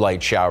or two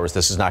light showers.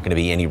 This is not going to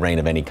be any rain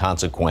of any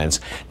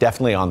consequence.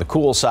 Definitely on the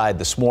cool side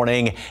this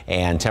morning,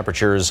 and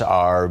temperatures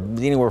are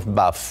anywhere from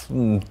about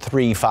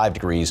 3-5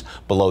 degrees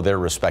below their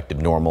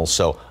respective normals.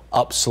 So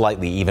up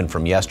slightly even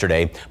from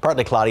yesterday.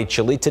 Partly cloudy,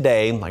 chilly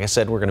today. Like I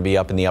said, we're going to be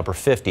up in the upper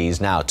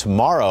 50s. Now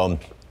tomorrow,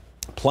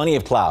 plenty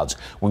of clouds.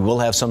 We will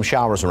have some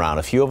showers around,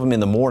 a few of them in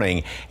the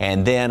morning,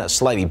 and then a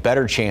slightly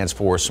better chance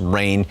for some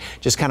rain,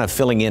 just kind of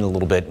filling in a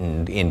little bit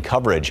in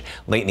coverage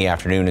late in the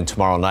afternoon and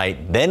tomorrow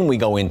night. Then we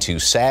go into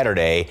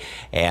Saturday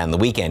and the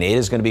weekend. It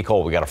is going to be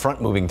cold. We got a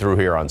front moving through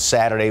here on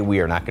Saturday.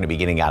 We are not going to be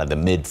getting out of the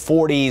mid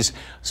 40s.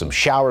 Some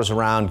showers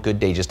around. Good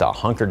day just to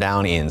hunker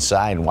down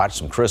inside and watch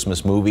some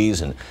Christmas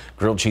movies and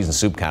grilled cheese and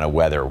soup kind of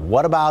weather.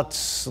 What about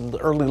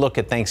early look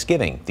at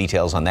Thanksgiving?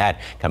 Details on that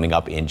coming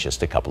up in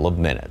just a couple of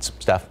minutes.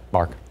 Steph,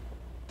 Mark.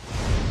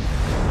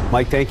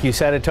 Mike, thank you.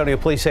 San Antonio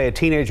police say a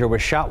teenager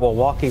was shot while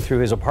walking through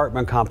his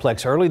apartment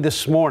complex early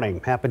this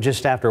morning. Happened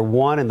just after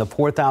 1 in the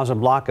 4,000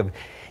 block of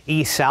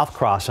East South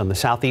Cross on the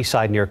southeast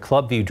side near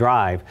Clubview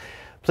Drive.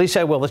 Police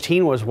say while the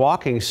teen was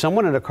walking,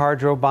 someone in a car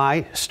drove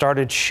by,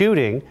 started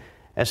shooting.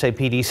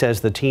 SAPD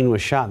says the teen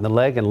was shot in the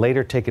leg and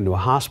later taken to a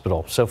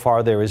hospital. So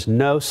far, there is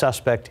no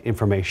suspect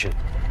information.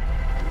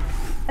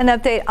 An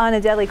update on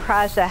a deadly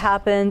crash that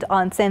happened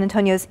on San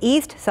Antonio's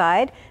east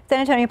side.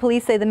 San Antonio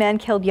police say the man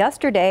killed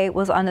yesterday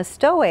was on a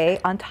stowaway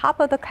on top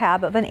of the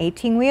cab of an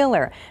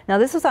 18-wheeler. Now,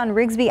 this was on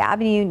Rigsby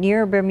Avenue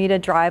near Bermuda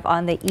Drive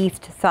on the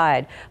east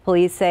side.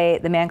 Police say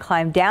the man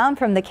climbed down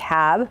from the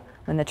cab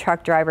when the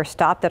truck driver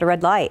stopped at a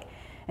red light.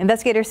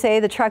 Investigators say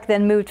the truck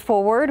then moved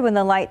forward when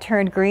the light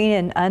turned green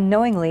and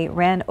unknowingly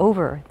ran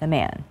over the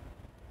man.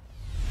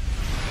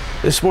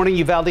 This morning,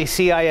 Uvalde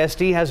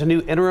CISD has a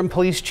new interim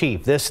police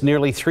chief. This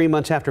nearly 3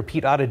 months after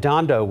Pete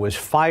Arredondo was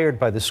fired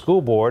by the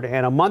school board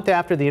and a month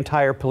after the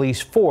entire police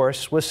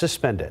force was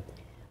suspended.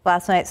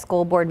 Last night's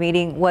school board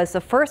meeting was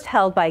the first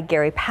held by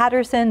Gary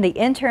Patterson, the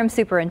interim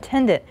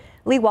superintendent.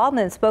 Lee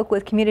Waldman spoke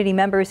with community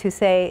members who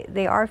say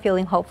they are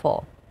feeling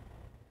hopeful.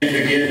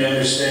 Begin to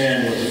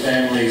understand what the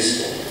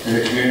families and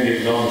the community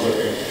have gone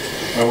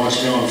through. I want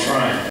you to know I'm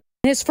trying.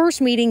 In his first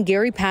meeting,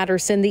 Gary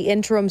Patterson, the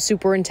interim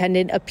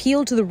superintendent,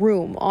 appealed to the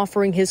room,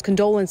 offering his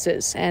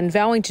condolences and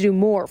vowing to do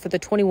more for the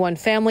 21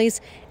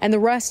 families and the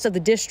rest of the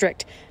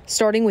district,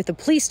 starting with the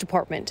police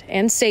department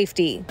and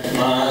safety.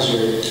 My eyes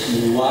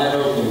are wide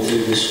open to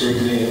the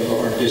scrutiny of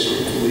our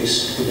district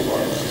police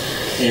department.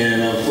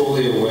 And I'm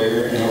fully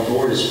aware, and our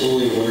board is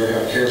fully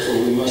aware how careful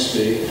we must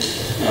be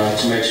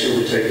to make sure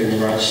we're taking the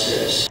right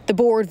steps. The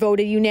board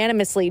voted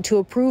unanimously to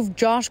approve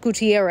Josh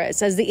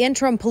Gutierrez as the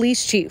interim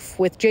police chief,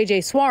 with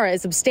J.J.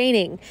 Suarez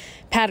abstaining.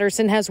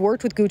 Patterson has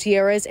worked with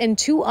Gutierrez in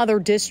 2 other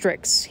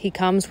districts. He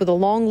comes with a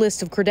long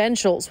list of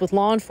credentials with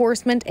law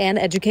enforcement and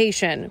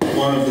education.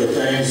 One of the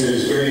things that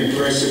is very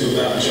impressive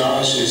about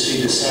Josh is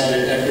he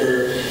decided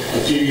after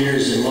a few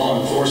years in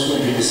law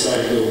enforcement, he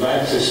decided to go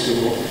back to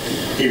school.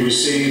 He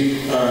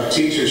received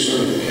teacher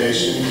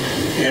certification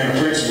and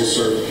a principal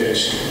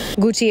certification.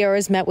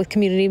 Gutierrez met with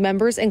community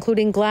members,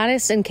 including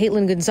Gladys and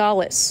Caitlin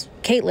Gonzalez.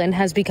 Caitlin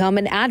has become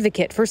an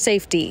advocate for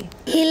safety.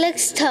 He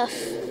looks tough.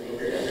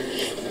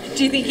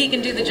 Do you think he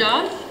can do the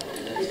job?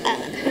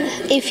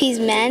 If he's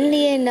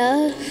manly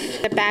enough.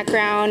 The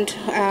background,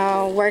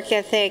 work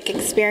ethic,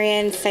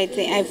 experience, I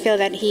feel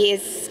that he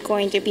is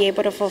going to be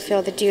able to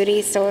fulfill the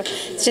duties. So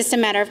it's just a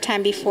matter of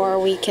time before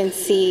we can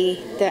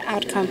see the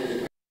outcome.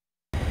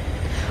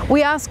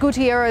 We asked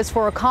Gutierrez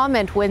for a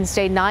comment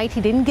Wednesday night. He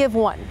didn't give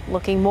one.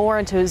 Looking more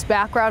into his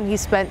background, he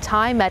spent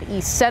time at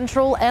East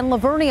Central and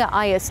Lavernia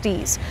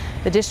ISDs.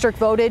 The district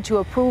voted to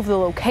approve the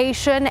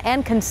location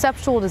and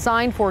conceptual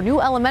design for a new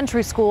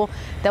elementary school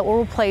that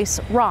will replace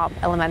Robb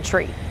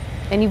Elementary.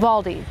 In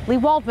Uvalde, Lee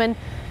Waldman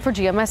for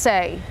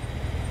GMSA.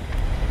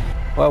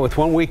 Well, with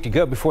 1 week to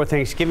go before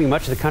Thanksgiving,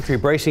 much of the country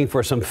bracing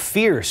for some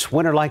fierce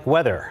winter-like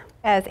weather.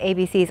 As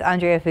ABC's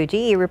Andrea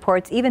Fujii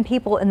reports, even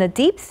people in the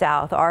deep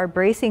south are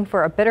bracing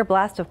for a bitter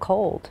blast of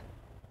cold.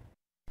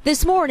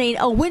 This morning,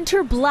 a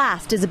winter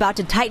blast is about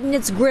to tighten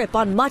its grip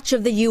on much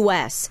of the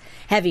U.S.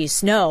 Heavy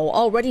snow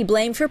already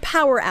blamed for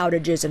power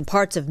outages in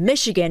parts of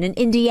Michigan and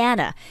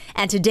Indiana.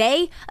 And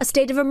today, a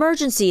state of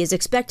emergency is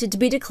expected to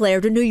be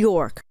declared in New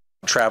York.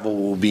 Travel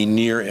will be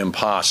near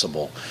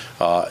impossible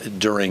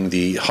during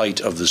the height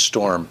of the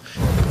storm.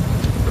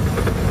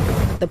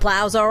 The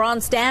plows are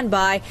on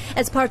standby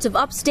as parts of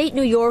upstate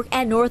New York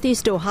and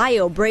northeast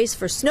Ohio brace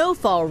for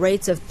snowfall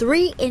rates of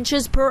 3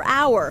 inches per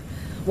hour.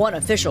 One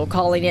official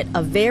calling it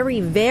a very,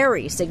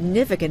 very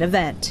significant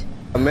event.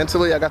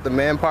 Mentally, I got the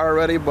manpower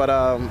ready, but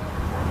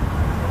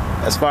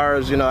as far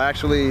as,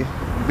 actually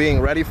being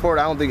ready for it,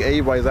 I don't think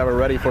anybody's ever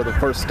ready for the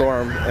first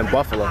storm in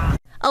Buffalo.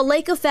 A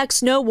lake effect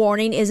snow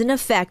warning is in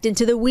effect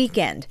into the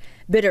weekend.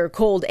 Bitter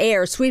cold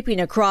air sweeping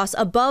across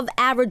above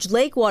average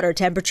lake water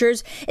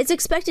temperatures is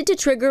expected to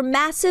trigger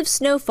massive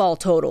snowfall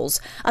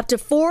totals, up to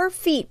 4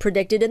 feet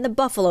predicted in the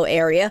Buffalo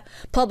area.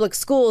 Public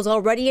schools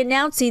already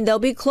announcing they'll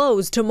be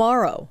closed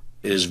tomorrow.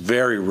 It is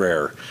very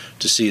rare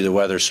to see the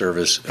Weather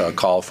Service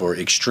call for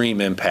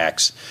extreme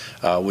impacts,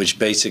 which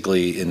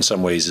basically in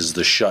some ways is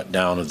the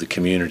shutdown of the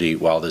community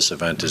while this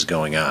event is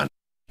going on.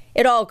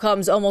 It all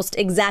comes almost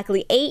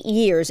exactly 8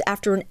 years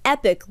after an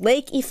epic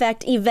lake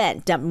effect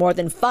event dumped more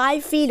than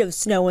 5 feet of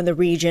snow in the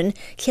region,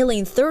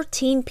 killing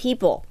 13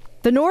 people.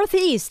 The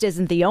Northeast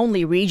isn't the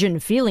only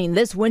region feeling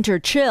this winter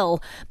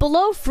chill.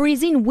 Below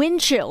freezing wind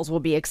chills will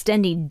be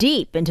extending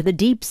deep into the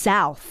deep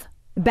South.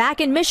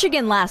 Back in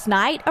Michigan last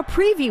night, a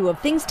preview of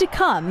things to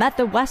come at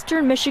the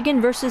Western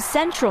Michigan versus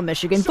Central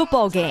Michigan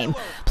football game.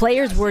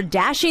 Players were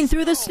dashing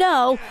through the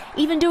snow,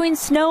 even doing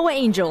snow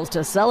angels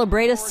to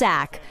celebrate a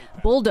sack.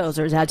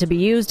 Bulldozers had to be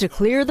used to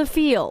clear the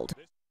field.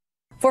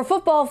 For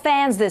football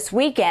fans this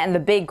weekend, the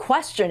big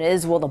question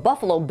is, will the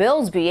Buffalo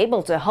Bills be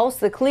able to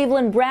host the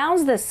Cleveland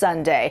Browns this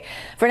Sunday?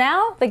 For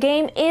now, the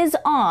game is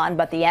on,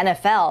 but the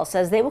NFL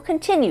says they will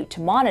continue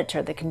to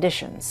monitor the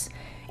conditions.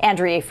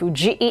 Andrea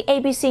Fujii,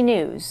 ABC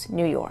News,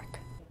 New York.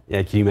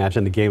 Yeah, can you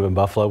imagine the game in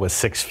Buffalo with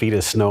 6 feet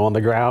of snow on the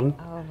ground?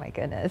 Oh my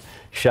goodness.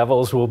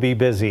 Shovels will be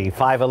busy.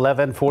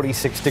 511,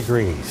 46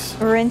 degrees.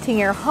 Renting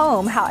your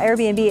home, how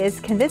Airbnb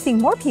is convincing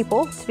more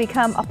people to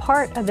become a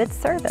part of its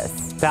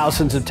service.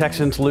 Thousands of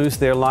Texans lose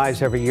their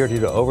lives every year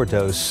due to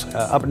overdose.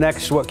 Up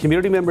next, what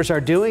community members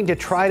are doing to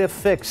try to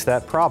fix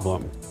that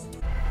problem.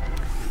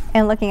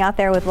 And looking out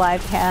there with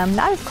live cam,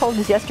 not as cold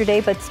as yesterday,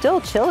 but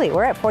still chilly.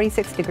 We're at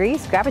 46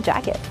 degrees. Grab a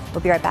jacket.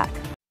 We'll be right back.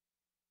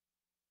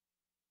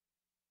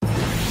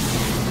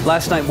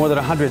 Last night, more than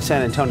 100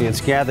 San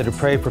Antonians gathered to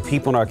pray for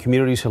people in our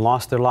communities who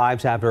lost their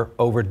lives after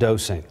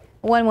overdosing.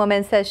 One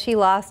woman says she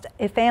lost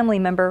a family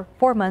member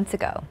 4 months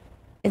ago.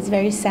 It's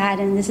very sad,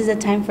 and this is a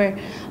time for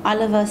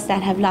all of us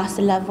that have lost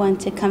a loved one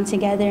to come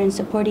together and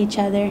support each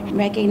other,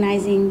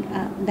 recognizing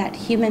that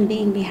human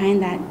being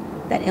behind that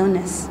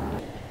illness.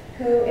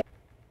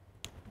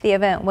 The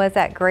event was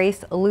at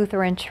Grace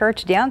Lutheran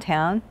Church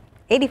downtown.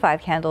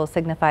 85 candles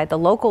signified the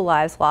local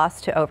lives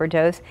lost to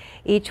overdose,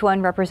 each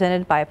one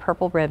represented by a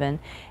purple ribbon.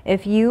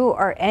 If you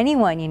or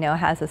anyone you know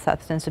has a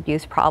substance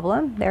abuse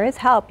problem, there is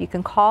help. You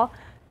can call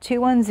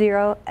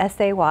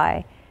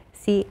 210-SAY-CARE.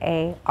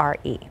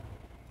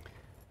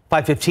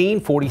 515,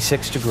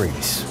 46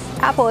 degrees.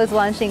 Apple is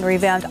launching a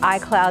revamped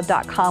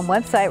iCloud.com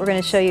website. We're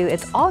going to show you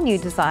its all-new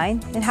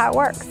design and how it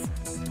works.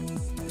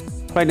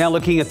 Right now,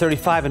 looking at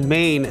 35 in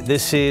Maine,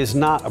 this is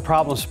not a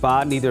problem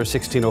spot, neither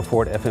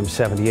 1604 at FM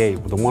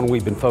 78. The one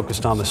we've been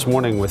focused on this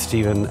morning with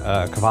Stephen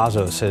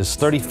Cavazzo says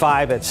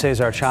 35 at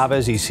Cesar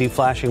Chavez. You see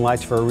flashing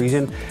lights for a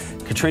reason.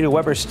 Katrina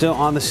Weber's still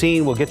on the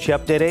scene. We'll get you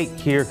updated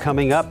here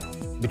coming up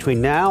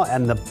between now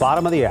and the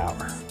bottom of the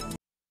hour.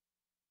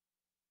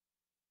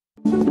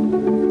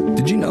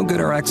 Did you know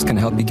GoodRx can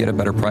help you get a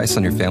better price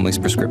on your family's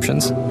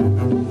prescriptions?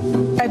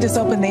 I just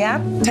open the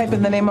app, type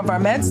in the name of our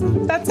meds.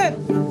 That's it.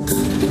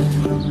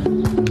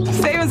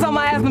 Savings on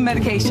my asthma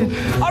medication.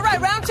 All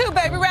right, round 2,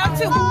 baby, round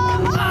 2.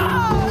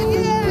 Oh,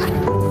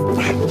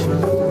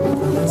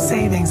 yeah.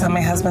 Savings on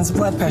my husband's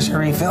blood pressure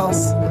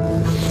refills.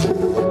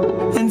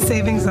 And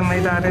savings on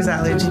my daughter's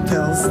allergy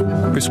pills.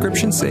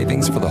 Prescription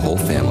savings for the whole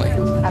family.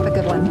 Have a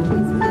good one.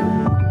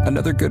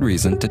 Another good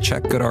reason to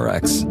check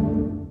GoodRx.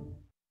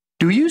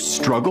 Do you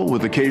struggle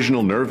with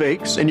occasional nerve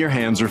aches in your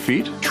hands or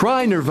feet?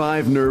 Try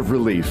Nervive Nerve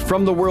Relief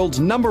from the world's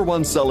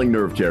 #1 selling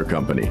nerve care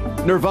company.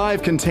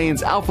 Nervive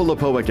contains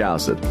alpha-lipoic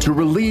acid to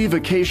relieve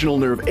occasional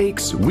nerve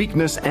aches,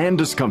 weakness, and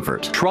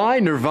discomfort.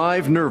 Try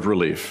Nervive Nerve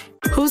Relief.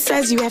 Who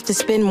says you have to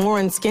spend more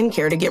on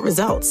skincare to get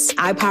results?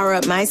 I power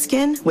up my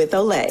skin with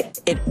Olay.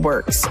 It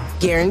works.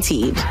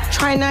 Guaranteed.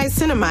 Try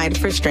niacinamide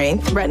for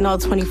strength, retinol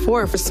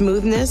 24 for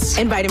smoothness,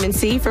 and vitamin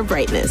C for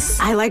brightness.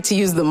 I like to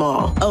use them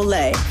all.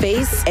 Olay.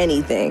 Face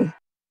anything.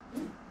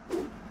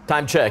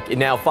 Time check.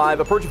 Now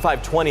approaching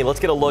 5:20. Let's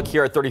get a look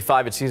here at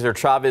 35 at Cesar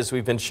Chavez.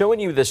 We've been showing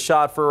you this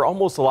shot for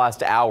almost the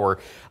last hour.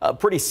 A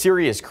pretty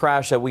serious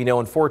crash that we know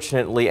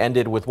unfortunately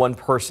ended with one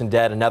person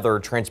dead, another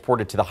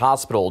transported to the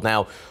hospital.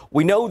 Now,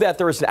 we know that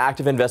there is an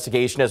active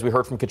investigation, as we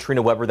heard from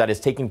Katrina Weber, that is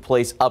taking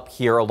place up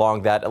here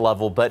along that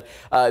level. But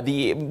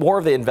more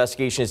of the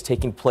investigation is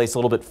taking place a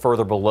little bit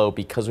further below,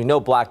 because we know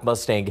Black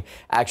Mustang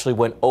actually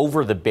went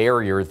over the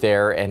barrier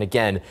there. And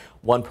again,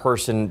 one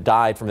person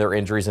died from their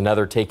injuries,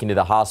 another taken to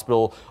the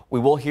hospital.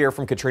 We will hear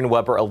from Katrina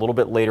Weber a little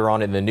bit later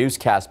on in the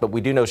newscast, but we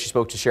do know she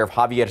spoke to Sheriff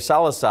Javier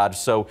Salazar,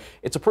 so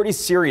it's a pretty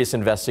serious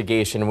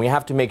investigation, and we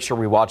have to make sure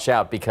we watch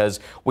out, because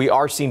we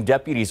are seeing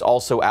deputies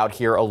also out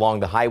here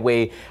along the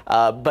highway.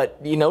 But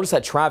you notice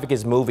that traffic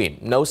is moving.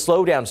 No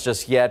slowdowns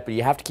just yet, but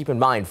you have to keep in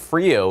mind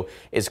Frio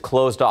is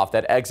closed off,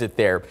 that exit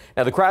there.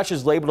 Now, the crash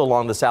is labeled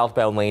along the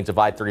southbound lanes of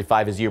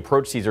I-35 as you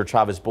approach Cesar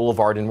Chavez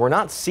Boulevard, and we're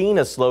not seeing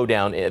a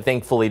slowdown,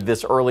 thankfully,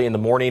 this early in the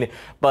morning.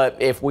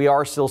 But if we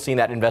are still seeing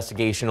that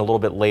investigation a little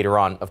bit later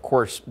on, of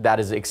course, that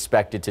is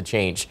expected to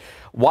change.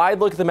 Wide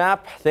look at the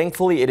map.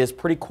 Thankfully, it is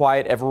pretty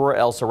quiet everywhere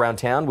else around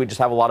town. We just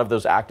have a lot of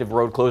those active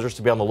road closures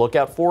to be on the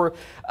lookout for.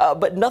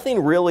 But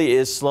nothing really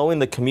is slowing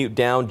the commute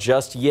down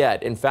just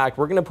yet. In fact,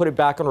 we're going to put it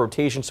back on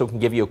rotation so we can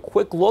give you a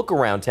quick look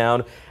around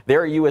town.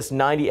 There at US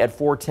 90 at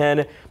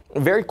 410.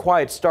 Very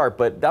quiet start,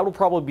 but that will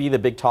probably be the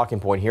big talking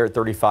point here at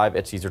 35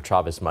 at Cesar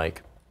Chavez,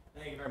 Mike.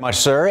 Thank you very much,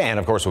 sir. And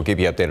of course, we'll keep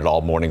you updated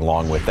all morning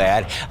long with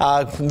that.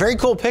 Very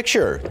cool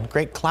picture.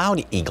 Great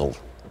cloud eagle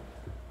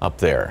up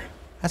there.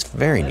 That's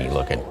very neat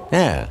looking.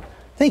 Yeah.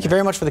 Thank you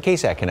very much for the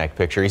KSAT Connect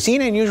picture. You see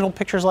any unusual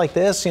pictures like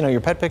this, your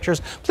pet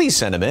pictures? Please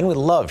send them in. We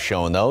love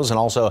showing those. And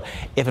also,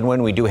 if and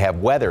when we do have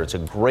weather, it's a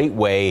great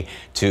way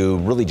to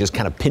really just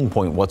kind of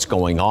pinpoint what's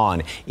going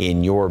on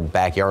in your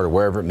backyard or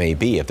wherever it may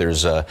be, if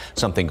there's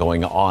something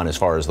going on as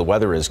far as the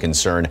weather is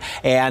concerned.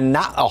 And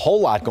not a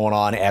whole lot going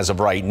on as of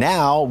right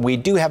now. We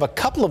do have a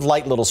couple of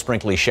light little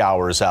sprinkly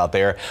showers out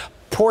there.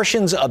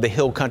 Portions of the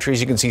hill country,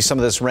 as you can see, some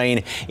of this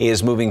rain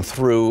is moving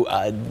through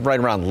right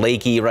around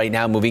Lakey right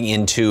now, moving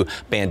into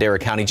Bandera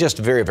County. Just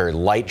very, very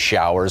light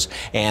showers.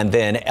 And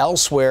then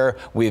elsewhere,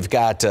 we've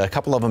got a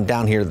couple of them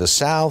down here to the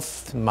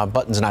south. My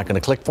button's not going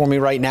to click for me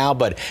right now,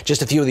 but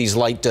just a few of these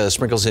light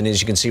sprinkles. And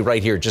as you can see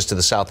right here, just to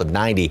the south of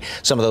 90,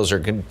 some of those are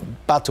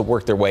about to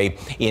work their way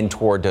in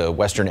toward the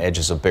western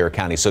edges of Bexar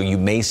County. So you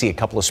may see a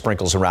couple of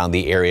sprinkles around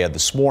the area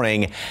this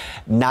morning.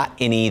 Not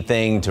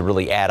anything to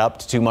really add up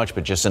to too much,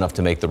 but just enough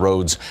to make the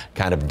roads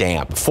kind of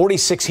damp.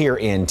 46 here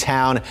in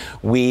town.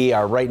 We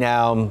are right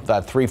now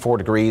about 3-4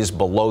 degrees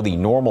below the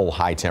normal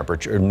high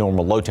temperature,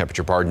 normal low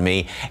temperature, pardon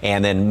me,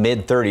 and then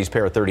mid 30s,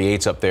 pair of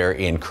 38s up there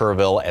in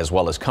Kerrville, as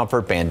well as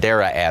Comfort,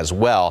 Bandera as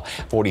well,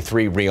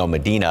 43 Rio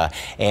Medina.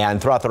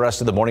 And throughout the rest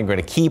of the morning, we're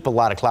going to keep a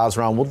lot of clouds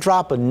around. We'll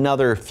drop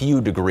another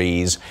few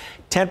degrees.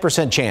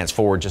 10% chance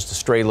for just a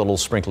stray little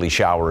sprinkly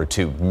shower or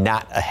two.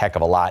 Not a heck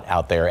of a lot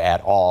out there at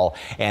all.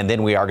 And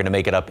then we are going to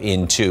make it up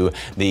into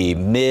the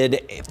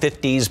mid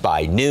 50s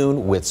by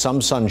noon with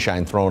some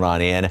sunshine thrown on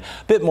in. A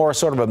bit more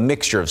sort of a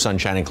mixture of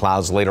sunshine and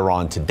clouds later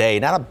on today.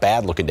 Not a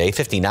bad looking day,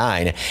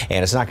 59.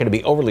 And it's not going to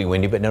be overly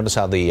windy, but notice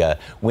how the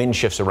wind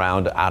shifts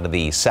around out of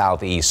the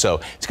southeast.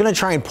 So it's going to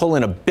try and pull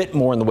in a bit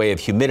more in the way of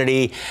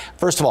humidity.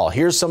 First of all,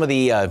 here's some of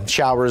the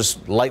showers,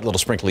 light little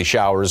sprinkly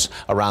showers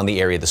around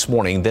the area this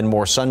morning. Then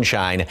more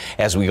sunshine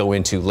as we go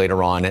into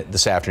later on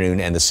this afternoon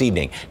and this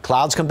evening.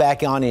 Clouds come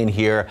back on in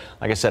here.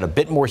 Like I said, a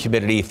bit more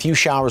humidity, a few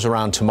showers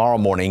around tomorrow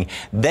morning.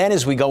 Then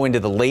as we go into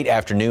the late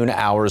afternoon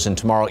hours and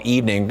tomorrow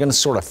evening, we're going to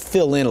sort of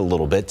fill in a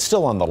little bit,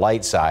 still on the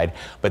light side.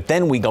 But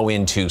then we go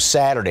into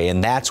Saturday,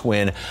 and that's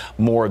when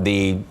more of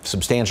the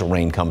substantial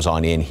rain comes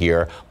on in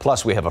here.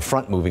 Plus, we have a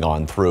front moving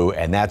on through,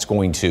 and that's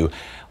going to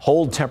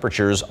hold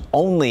temperatures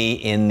only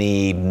in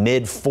the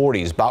mid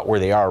 40s, about where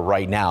they are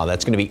right now.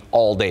 That's going to be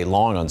all day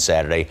long on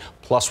Saturday.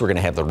 Plus, we're going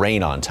to have the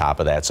rain on top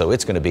of that. So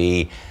it's going to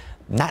be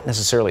not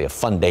necessarily a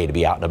fun day to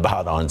be out and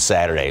about on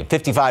Saturday.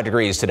 55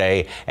 degrees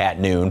today at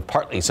noon,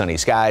 partly sunny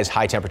skies.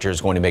 High temperature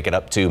is going to make it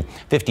up to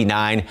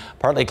 59,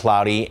 partly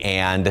cloudy,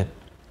 and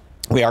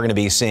we are going to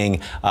be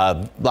seeing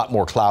a lot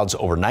more clouds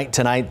overnight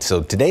tonight.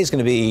 So today's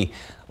going to be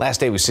last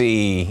day we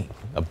see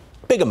a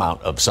big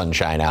amount of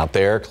sunshine out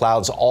there.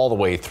 Clouds all the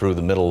way through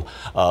the middle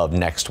of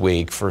next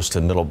week, first to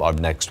middle of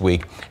next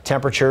week.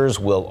 Temperatures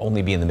will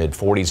only be in the mid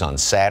 40s on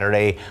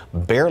Saturday,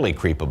 barely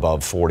creep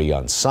above 40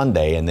 on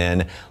Sunday. And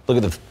then look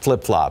at the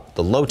flip flop.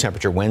 The low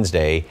temperature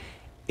Wednesday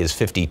is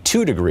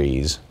 52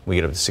 degrees. We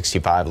get up to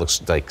 65,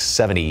 looks like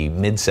 70,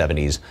 mid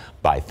 70s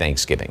by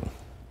Thanksgiving.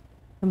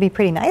 It'll be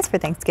pretty nice for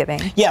Thanksgiving.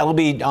 Yeah, it'll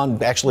be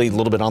actually a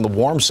little bit on the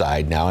warm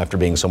side now after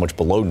being so much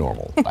below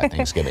normal by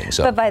Thanksgiving.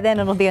 So. But by then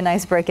it'll be a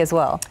nice break as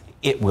well.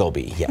 It will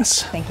be,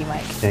 yes. Thank you,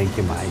 Mike. Thank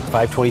you, Mike.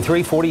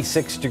 523,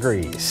 46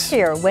 degrees.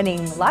 Here,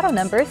 winning lotto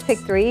numbers, pick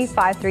 3,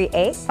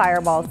 538,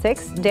 Fireball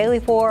 6, Daily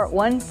 4,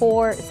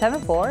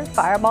 1474,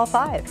 Fireball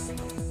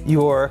 5.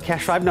 Your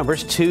cash 5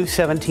 numbers 2,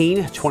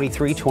 17,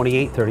 23,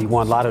 28,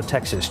 31. Lotto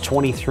Texas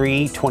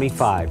 23,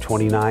 25,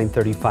 29,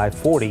 35,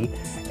 40,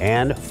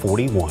 and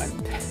 41.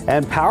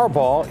 And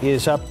Powerball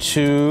is up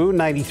to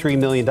 $93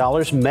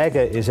 million.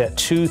 Mega is at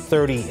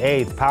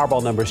 238.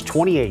 Powerball numbers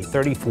 28,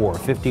 34,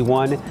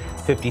 51,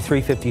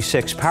 53,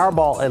 56.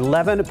 Powerball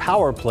 11,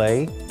 Power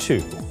Play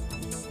 2.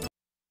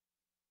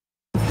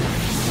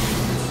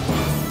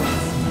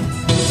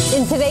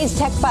 In today's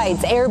Tech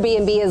Bites,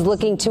 Airbnb is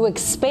looking to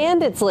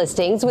expand its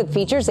listings with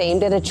features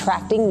aimed at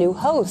attracting new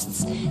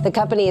hosts. The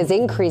company is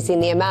increasing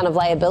the amount of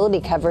liability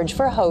coverage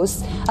for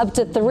hosts up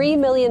to $3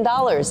 million.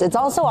 It's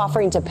also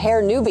offering to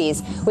pair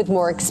newbies with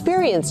more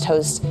experienced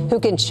hosts who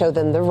can show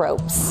them the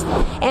ropes.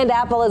 And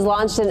Apple has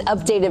launched an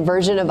updated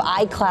version of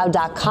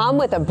iCloud.com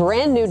with a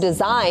brand new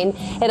design.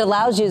 It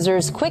allows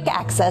users quick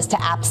access to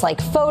apps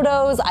like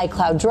Photos,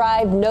 iCloud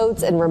Drive,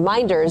 Notes, and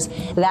Reminders.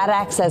 That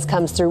access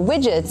comes through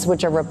widgets,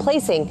 which are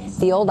replacing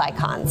the old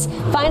icons.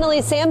 Finally,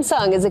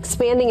 Samsung is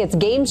expanding its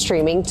game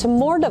streaming to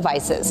more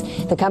devices.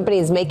 The company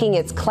is making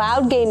its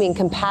cloud gaming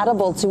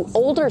compatible to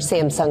older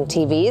Samsung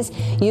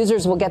TVs.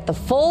 Users will get the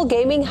full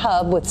gaming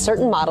hub with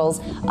certain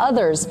models.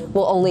 Others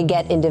will only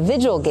get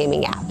individual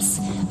gaming apps.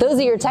 Those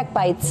are your Tech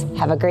Bites.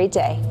 Have a great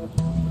day.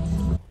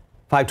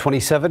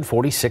 527,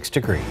 46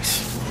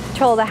 degrees.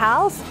 Control of the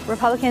House.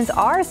 Republicans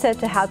are set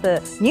to have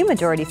the new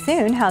majority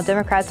soon. How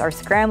Democrats are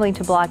scrambling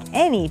to block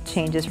any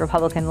changes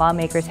Republican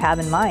lawmakers have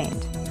in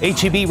mind.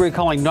 H-E-B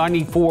recalling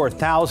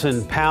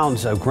 94,000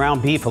 pounds of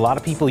ground beef a lot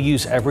of people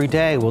use every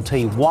day. We'll tell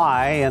you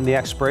why and the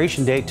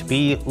expiration date to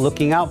be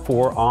looking out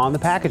for on the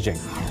packaging.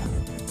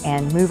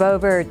 And move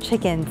over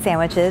chicken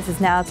sandwiches. Is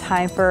now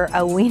time for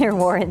a wiener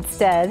war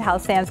instead. How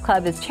Sam's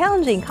Club is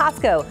challenging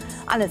Costco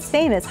on its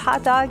famous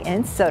hot dog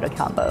and soda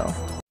combo.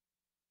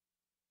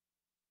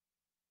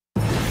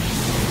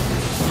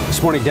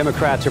 This morning,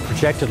 Democrats are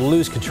projected to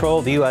lose control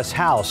of the U.S.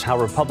 House. How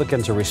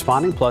Republicans are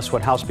responding, plus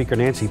what House Speaker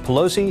Nancy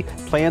Pelosi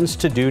plans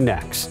to do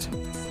next.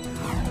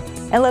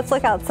 And let's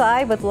look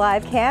outside with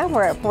live cam.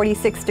 We're at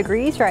 46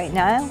 degrees right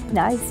now.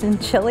 Nice and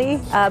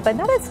chilly, but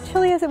not as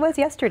chilly as it was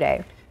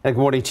yesterday. Good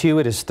morning to you.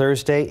 It is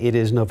Thursday. It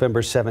is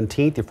November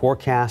 17th. Your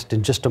forecast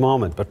in just a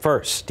moment. But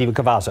first, Stephen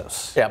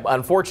Cavazos. Yeah,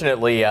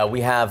 unfortunately,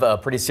 we have a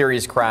pretty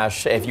serious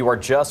crash. If you are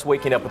just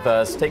waking up with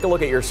us, take a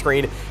look at your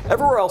screen.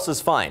 Everywhere else is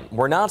fine.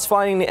 We're not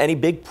finding any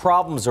big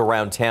problems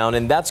around town,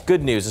 and that's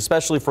good news,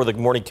 especially for the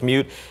morning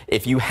commute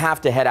if you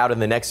have to head out in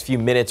the next few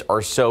minutes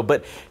or so.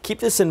 But keep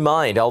this in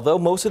mind. Although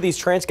most of these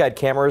TransGuide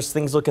cameras,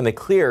 things look in the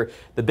clear,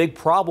 the big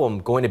problem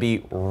going to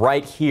be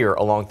right here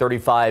along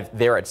 35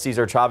 there at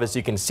Cesar Chavez.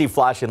 You can see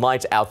flashing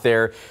lights out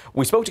there.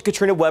 We spoke to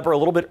Katrina Weber a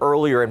little bit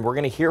earlier, and we're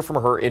going to hear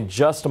from her in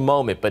just a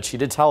moment, but she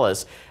did tell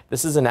us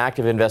this is an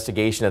active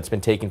investigation that's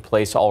been taking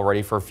place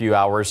already for a few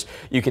hours.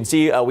 You can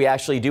see we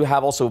actually do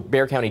have also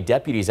Bexar County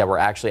deputies that were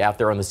actually out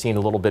there on the scene a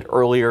little bit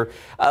earlier.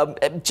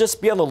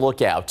 Just be on the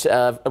lookout.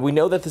 We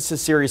know that this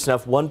is serious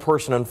enough. One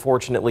person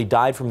unfortunately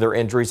died from their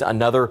injuries.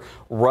 Another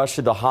rushed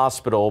to the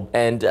hospital,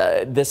 and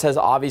this has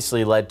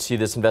obviously led to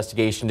this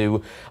investigation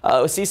to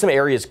see some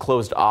areas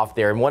closed off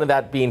there, and one of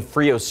that being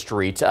Frio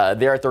Street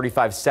there at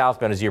 35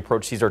 southbound. As you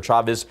approach Cesar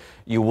Chavez,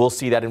 you will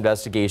see that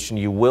investigation.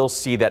 You will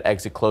see that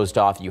exit closed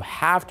off. You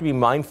have to be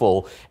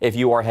mindful if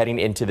you are heading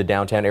into the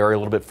downtown area a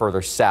little bit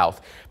further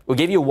south. We'll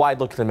give you a wide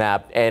look at the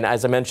map, and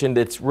as I mentioned,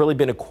 it's really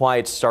been a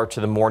quiet start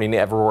to the morning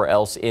everywhere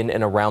else in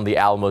and around the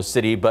Alamo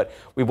City, but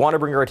we want to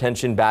bring our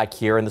attention back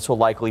here, and this will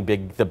likely be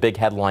the big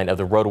headline of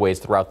the roadways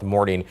throughout the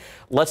morning.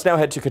 Let's now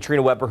head to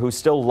Katrina Weber, who's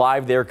still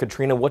live there.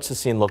 Katrina, what's the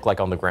scene look like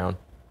on the ground?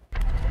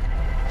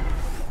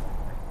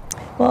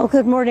 Well,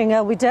 good morning.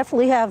 We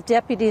definitely have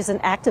deputies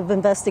and active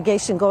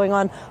investigation going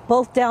on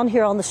both down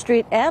here on the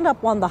street and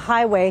up on the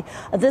highway.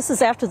 This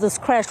is after this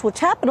crash, which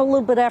happened a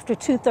little bit after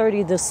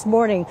 2:30 this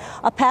morning.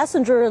 A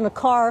passenger in the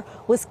car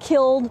was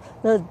killed.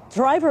 The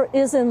driver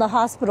is in the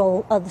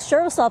hospital. The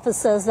sheriff's office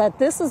says that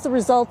this is the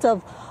result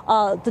of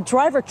the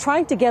driver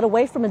trying to get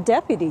away from a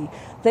deputy.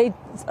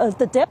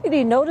 The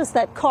deputy noticed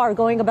that car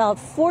going about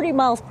 40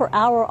 miles per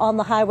hour on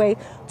the highway,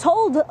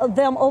 told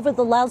them over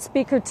the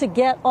loudspeaker to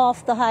get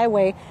off the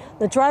highway.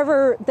 The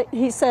driver,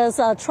 he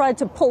says, tried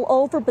to pull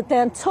over, but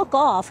then took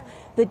off.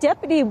 The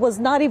deputy was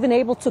not even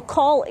able to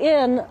call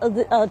in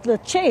the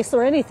chase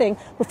or anything.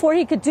 Before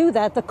he could do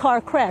that, the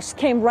car crashed,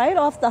 came right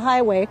off the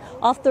highway,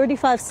 off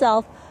 35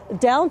 South,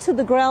 down to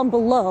the ground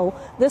below.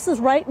 This is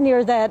right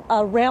near that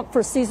ramp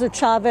for Cesar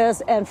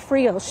Chavez and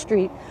Frio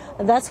Street.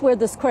 And that's where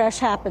this crash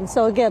happened.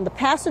 So again, the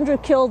passenger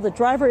killed, the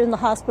driver in the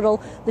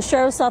hospital. The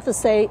sheriff's office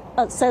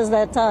says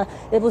that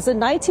it was a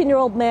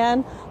 19-year-old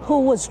man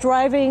who was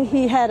driving.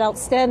 He had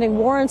outstanding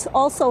warrants,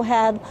 also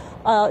had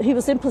he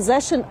was in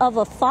possession of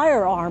a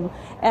firearm.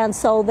 And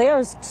so they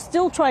are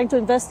still trying to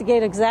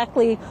investigate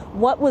exactly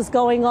what was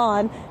going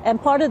on.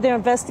 And part of their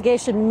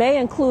investigation may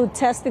include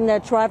testing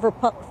that driver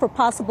for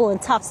possible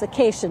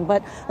intoxication.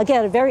 But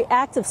again, a very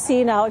active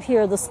scene out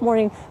here this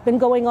morning, been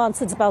going on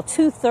since about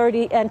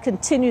 2:30 and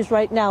continues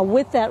right now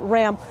with that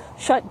ramp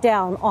shut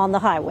down on the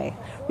highway.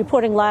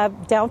 Reporting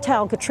live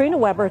downtown, Katrina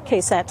Weber,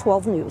 KSAT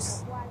 12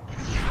 News.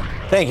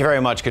 Thank you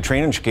very much,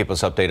 Katrina. And she'll keep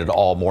us updated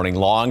all morning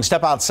long.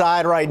 Step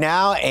outside right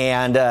now,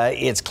 and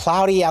it's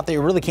cloudy out there.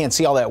 You really can't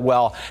see all that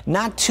well.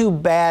 Not too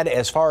bad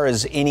as far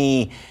as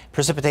any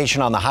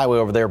precipitation on the highway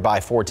over there by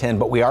 410,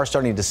 but we are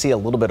starting to see a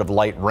little bit of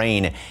light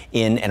rain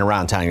in and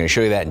around town. I'm going to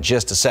show you that in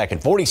just a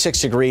second.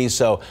 46 degrees,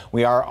 so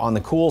we are on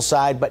the cool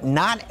side, but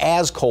not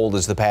as cold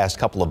as the past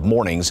couple of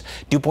mornings.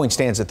 Dew point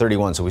stands at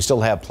 31, so we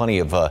still have plenty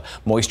of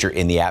moisture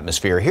in the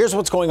atmosphere. Here's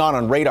what's going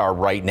on radar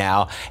right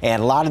now,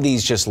 and a lot of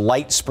these just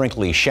light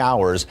sprinkly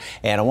showers.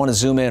 And I want to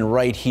zoom in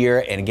right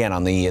here, and again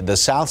on the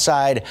south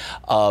side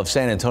of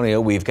San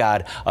Antonio, we've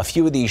got a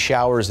few of these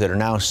showers that are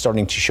now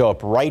starting to show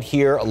up right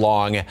here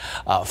along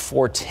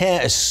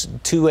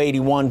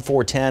 281,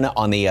 410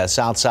 on the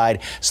south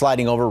side,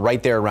 sliding over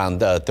right there around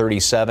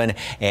 37,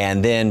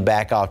 and then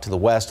back off to the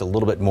west a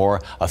little bit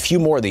more, a few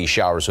more of these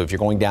showers. So if you're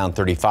going down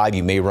 35,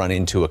 you may run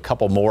into a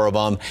couple more of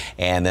them,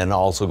 and then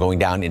also going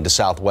down into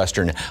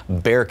southwestern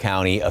Bexar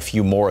County, a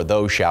few more of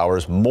those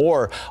showers.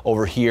 More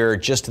over here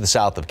just to the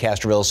south of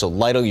Castroville. So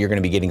Lytle, you're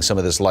going to be getting some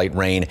of this light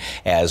rain,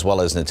 as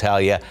well as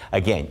Natalia.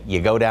 Again,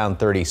 you go down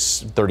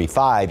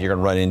 35, you're going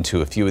to run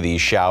into a few of these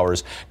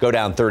showers. Go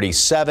down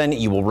 37,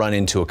 you will run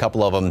into a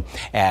couple of them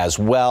as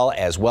well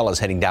as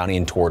heading down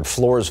in toward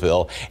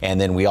Floresville.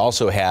 And then we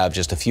also have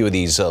just a few of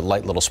these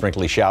light little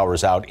sprinkly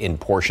showers out in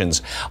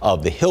portions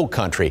of the hill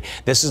country.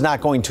 This is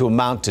not going to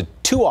amount to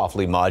too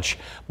awfully much,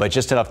 but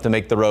just enough to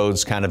make the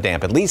roads kind of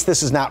damp. At least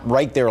this is not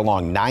right there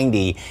along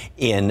 90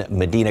 in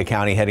Medina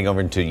County heading over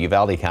into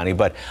Uvalde County,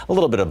 but a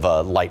little bit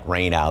of light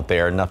rain out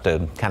there, enough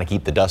to kind of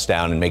keep the dust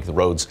down and make the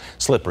roads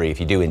slippery if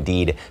you do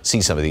indeed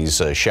see some of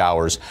these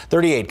showers.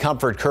 38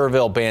 Comfort,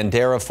 Kerrville,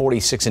 Bandera,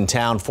 46 in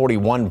town,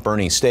 41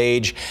 Bernie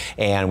Stage,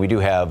 and we do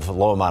have a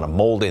low amount of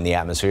mold in the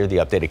atmosphere. The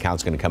updated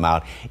count's going to come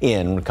out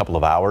in a couple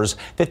of hours.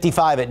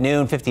 55 at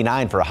noon,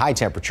 59 for a high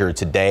temperature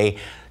today.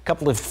 A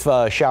couple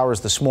of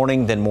showers this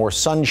morning, then more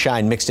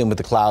sunshine mixed in with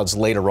the clouds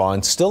later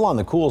on. Still on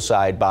the cool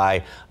side by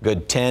a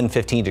good 10,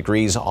 15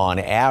 degrees on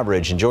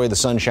average. Enjoy the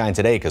sunshine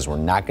today, because we're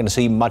not going to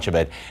see much of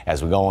it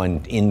as we go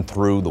on in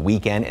through the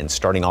weekend and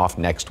starting off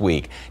next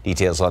week.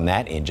 Details on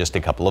that in just a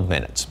couple of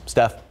minutes.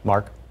 Steph,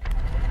 Mark.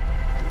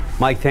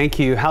 Mike, thank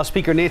you. House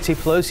Speaker Nancy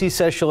Pelosi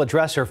says she'll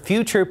address her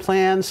future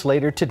plans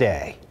later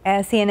today.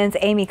 As CNN's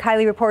Amy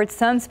Kiley reports,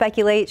 some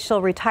speculate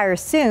she'll retire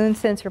soon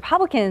since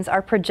Republicans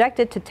are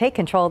projected to take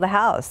control of the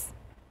House.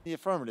 The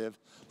affirmative,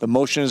 the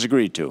motion is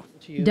agreed to.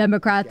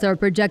 Democrats are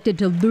projected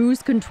to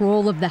lose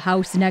control of the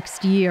House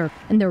next year,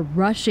 and they're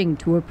rushing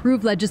to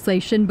approve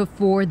legislation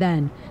before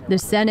then. The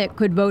Senate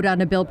could vote on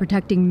a bill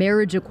protecting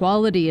marriage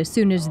equality as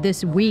soon as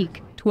this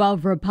week.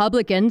 12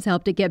 Republicans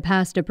helped it get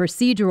past a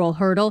procedural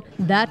hurdle.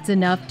 That's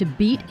enough to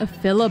beat a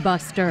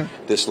filibuster.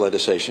 This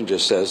legislation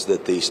just says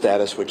that the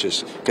status which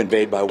is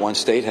conveyed by one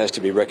state has to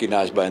be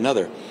recognized by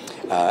another.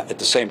 At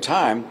the same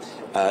time,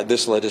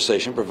 this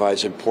legislation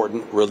provides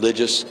important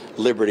religious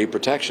liberty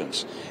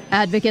protections.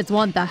 Advocates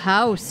want the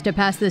House to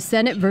pass the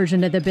Senate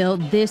version of the bill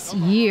this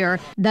year.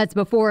 That's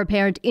before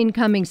apparent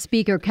incoming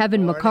Speaker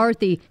Kevin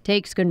McCarthy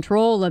takes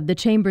control of the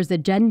chamber's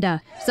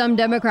agenda. Some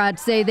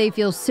Democrats say they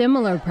feel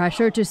similar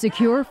pressure to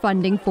secure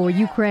funding for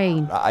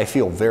Ukraine. I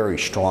feel very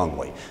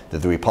strongly that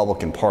the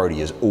Republican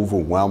Party is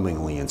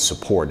overwhelmingly in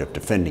support of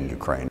defending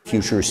Ukraine.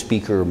 Future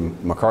Speaker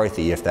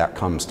McCarthy, if that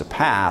comes to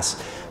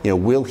pass,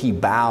 will he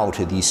bow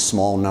to these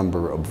small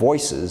number of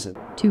voices?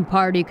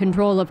 Two-party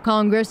control of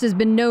Congress has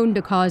been known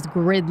to cause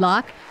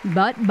gridlock,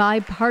 but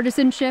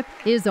bipartisanship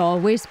is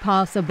always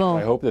possible.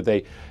 I hope that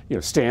they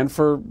stand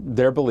for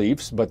their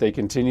beliefs, but they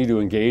continue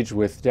to engage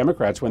with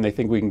Democrats when they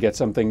think we can get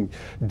something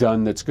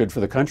done that's good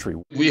for the country.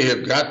 We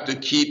have got to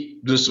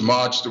keep this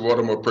march toward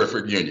a more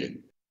perfect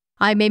union.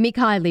 I'm Amy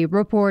Kiley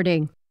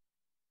reporting.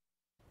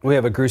 We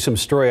have a gruesome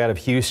story out of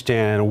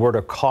Houston. A word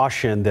of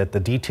caution that the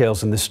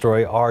details in this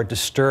story are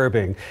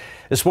disturbing.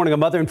 This morning, a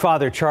mother and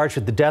father charged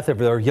with the death of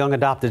their young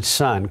adopted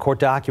son. Court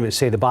documents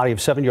say the body of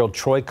 7-year-old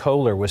Troy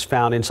Kohler was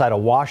found inside a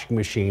washing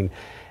machine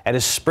at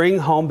his spring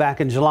home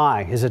back in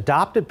July. His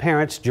adopted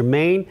parents,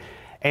 Jermaine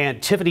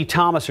and Tiffany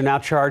Thomas, are now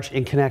charged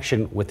in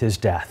connection with his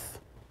death.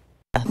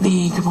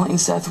 The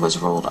complainant's death was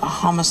ruled a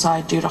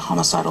homicide due to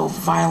homicidal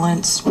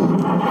violence.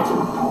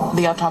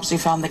 The autopsy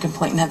found the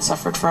complainant had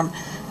suffered from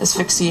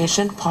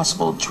asphyxiation,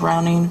 possible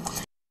drowning.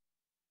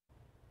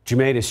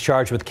 Jermaine is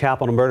charged with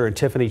capital murder and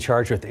Tiffany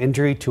charged with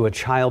injury to a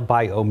child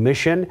by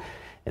omission.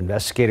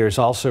 Investigators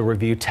also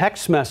reviewed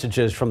text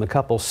messages from the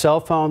couple's cell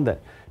phone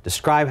that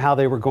describe how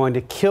they were going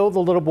to kill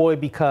the little boy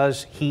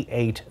because he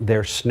ate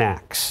their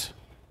snacks.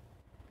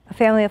 A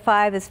family of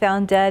 5 is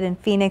found dead in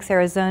Phoenix,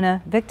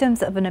 Arizona,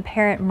 victims of an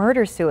apparent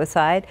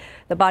murder-suicide.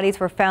 The bodies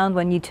were found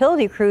when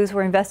utility crews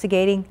were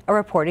investigating a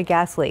reported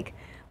gas leak.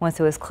 Once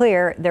it was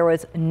clear there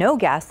was no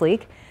gas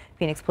leak,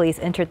 Phoenix police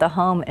entered the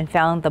home and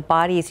found the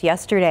bodies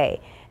yesterday.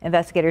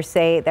 Investigators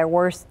say there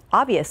were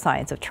obvious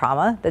signs of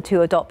trauma. The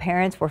 2 adult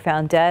parents were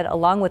found dead,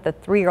 along with a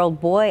 3-year-old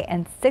boy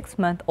and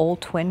 6-month-old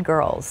twin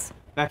girls.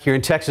 Back here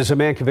in Texas, a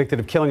man convicted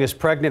of killing his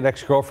pregnant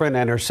ex-girlfriend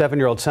and her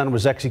 7-year-old son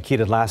was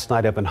executed last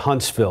night up in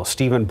Huntsville.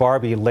 Stephen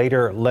Barbie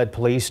later led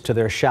police to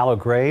their shallow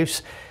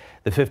graves.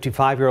 The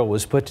 55-year-old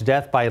was put to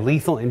death by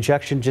lethal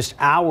injection just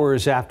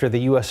hours after the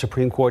U.S.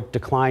 Supreme Court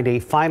declined a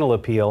final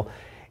appeal.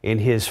 In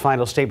his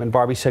final statement,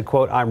 Barbie said,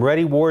 quote, "I'm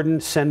ready,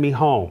 Warden, send me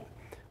home."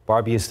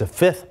 Barbie is the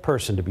 5th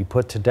person to be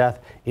put to death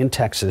in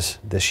Texas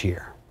this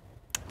year.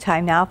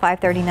 Time now,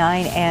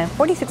 5:39 and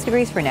 46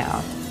 degrees for now.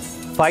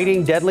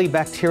 Fighting deadly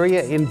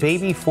bacteria in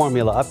baby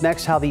formula. Up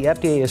next, how the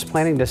FDA is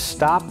planning to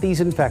stop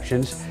these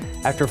infections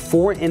after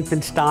 4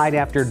 infants died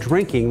after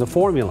drinking the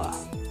formula.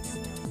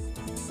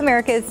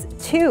 America's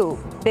 2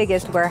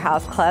 biggest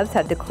warehouse clubs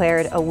have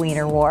declared a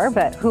wiener war,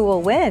 but who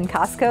will win,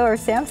 Costco or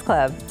Sam's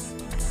Club?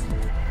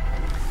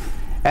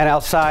 And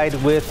outside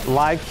with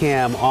live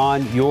cam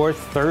on your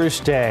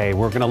Thursday,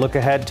 we're going to look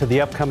ahead to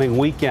the upcoming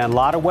weekend. A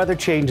lot of weather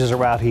changes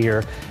around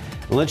here.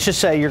 Let's just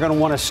say you're going to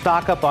want to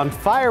stock up on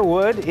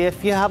firewood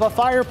if you have a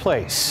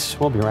fireplace.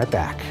 We'll be right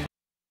back.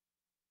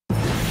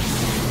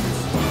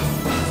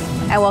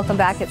 And welcome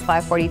back. It's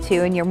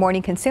 5:42 in your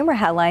morning consumer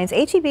headlines.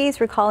 H-E-B is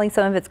recalling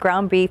some of its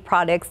ground beef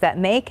products that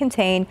may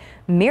contain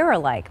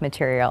mirror-like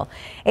material.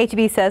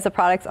 H-E-B says the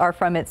products are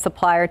from its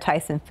supplier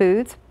Tyson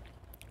Foods.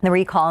 The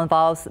recall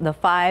involves the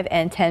 5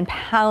 and 10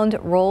 pound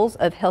rolls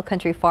of Hill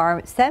Country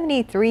Farm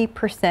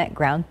 73%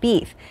 ground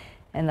beef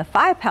and the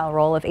 5 pound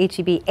roll of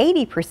H-E-B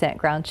 80%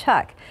 ground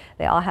chuck.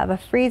 They all have a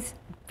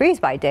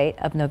freeze-by date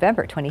of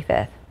November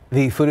 25th.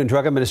 The Food and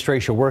Drug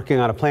Administration working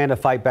on a plan to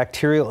fight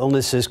bacterial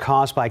illnesses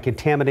caused by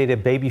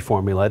contaminated baby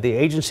formula. The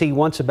agency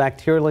wants a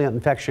bacterial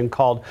infection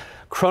called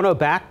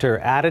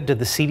Chronobacter added to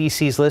the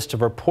CDC's list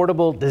of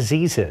reportable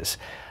diseases.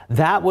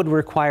 That would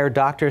require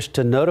doctors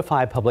to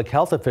notify public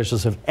health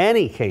officials of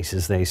any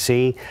cases they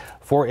see.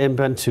 4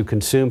 infants who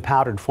consumed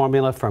powdered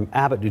formula from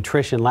Abbott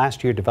Nutrition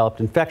last year developed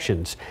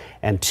infections,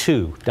 and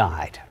 2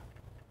 died.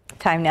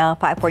 Time now,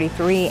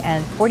 5:43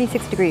 and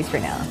 46 degrees for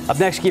now. Up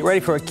next, get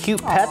ready for a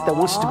cute pet that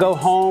wants to go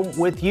home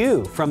with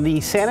you from the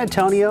San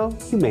Antonio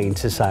Humane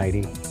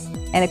Society.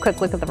 And a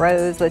quick look at the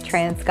roads with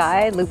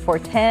TransGuide, Loop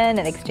 410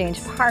 and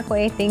Exchange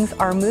Parkway. Things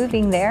are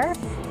moving there.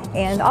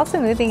 And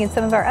also moving in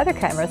some of our other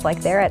cameras, like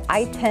there at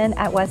I-10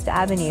 at West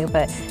Avenue.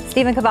 But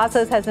Stephen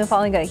Cavazos has been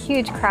following a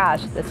huge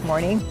crash this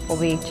morning. We'll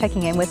be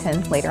checking in with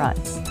him later on.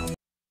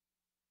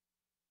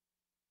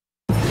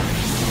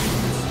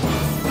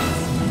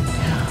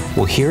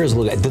 Well, here is a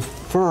little guy. The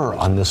fur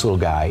on this little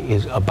guy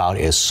is about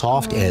as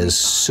soft as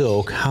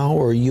silk. How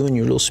are you and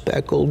your little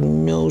speckled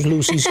nose?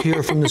 Lucy's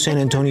here from the San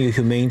Antonio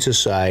Humane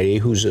Society.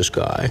 Who's this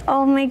guy?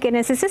 Oh my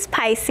goodness, this is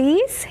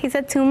Pisces. He's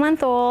a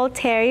 2-month-old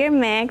terrier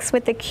mix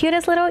with the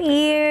cutest little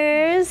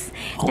ears.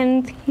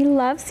 And he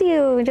loves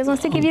you. He just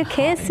wants to give you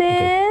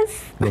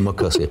kisses.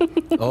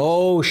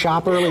 Oh,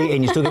 shop early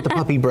and you still get the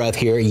puppy breath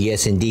here.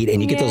 Yes, indeed. And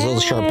you get those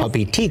little sharp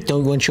puppy teeth.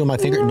 Don't want to chew on my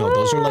finger. No,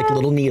 those are like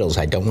little needles.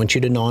 I don't want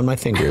you to gnaw on my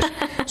fingers.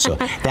 So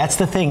that's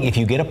the thing. If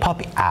you get a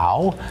puppy,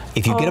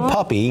 if you get a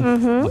puppy,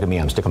 look at me,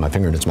 I'm sticking my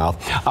finger in its mouth.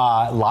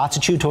 Lots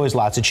of chew toys,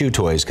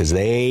 because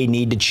they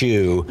need to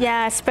chew.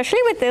 Yeah, especially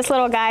with this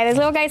little guy. This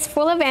little guy's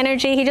full of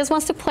energy. He just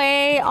wants to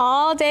play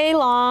all day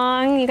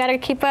long. You got to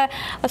keep a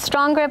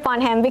strong grip on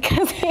him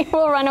because he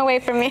will run away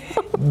from you.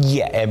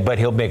 Yeah, but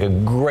he'll make a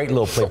great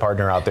little play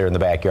partner out there in the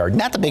backyard.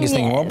 Not the biggest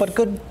thing in the world, but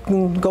good,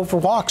 go for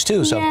walks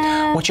too. So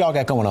what y'all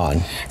got going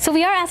on? So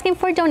we are asking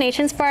for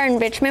donations for our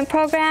enrichment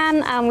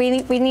program.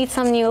 We need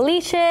some new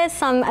leashes,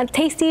 some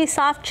tasty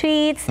soft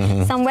treats,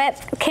 some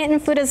wet kitten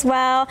food as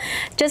well.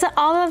 Just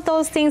all of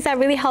those things that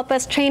really help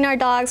us train our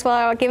dogs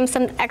while give them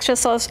some extra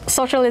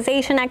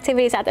socialization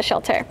activities at the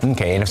shelter.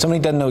 Okay, and if somebody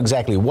doesn't know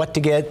exactly what to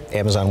get,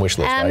 Amazon wish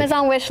list, right?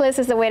 Amazon wish list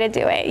is the way to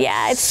do it.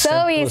 Yeah, it's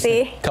so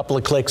easy. Couple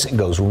of clicks, it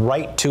goes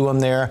right to them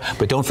there.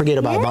 But don't forget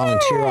about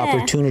volunteer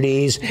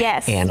opportunities.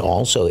 Yes. And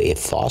also, if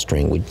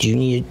fostering, do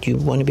you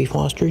want to be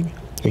fostered?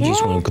 Or you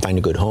just want to find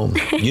a good home?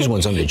 You just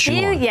want something to chew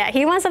on. Yeah,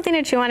 he wants something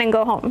to chew on and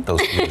go home.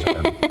 Those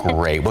are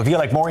great. Well, if you'd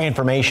like more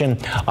information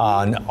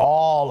on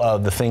all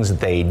of the things that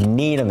they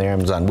need on their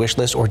Amazon wish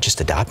list, or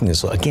just adopting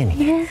this,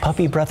 again,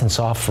 puppy breath and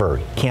soft fur,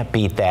 can't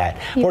beat that.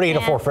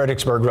 4804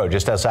 Fredericksburg Road,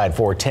 just outside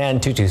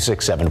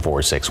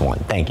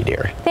 410-226-7461. Thank you,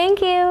 dear. Thank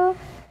you.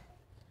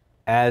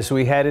 As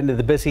we head into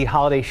the busy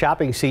holiday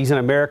shopping season,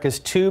 America's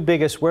 2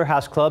 biggest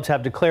warehouse clubs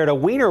have declared a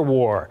wiener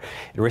war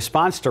in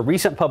response to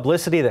recent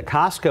publicity that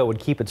Costco would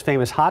keep its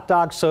famous hot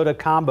dog soda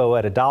combo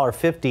at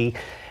 $1.50.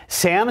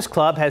 Sam's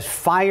Club has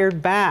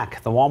fired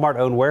back. The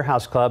Walmart-owned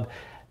warehouse club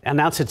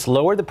announced it's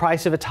lowered the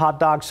price of its hot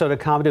dog soda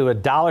combo to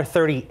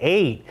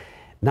 $1.38.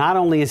 Not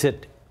only is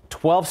it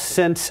 12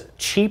 cents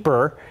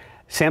cheaper,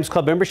 Sam's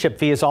Club membership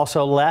fee is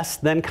also less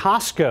than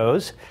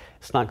Costco's.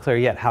 It's not clear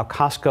yet how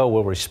Costco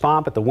will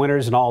respond, but the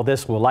winners in all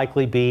this will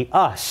likely be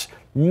us,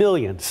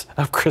 millions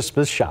of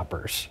Christmas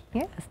shoppers.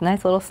 Yeah, it's a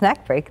nice little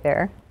snack break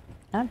there.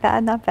 Not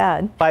bad, not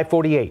bad.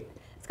 5:48.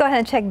 Let's go ahead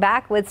and check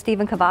back with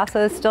Stephen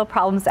Cavazos. Still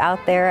problems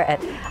out there at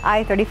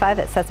I-35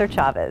 at Cesar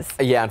Chavez.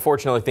 Yeah,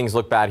 unfortunately, things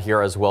look bad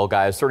here as well,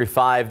 guys.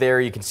 35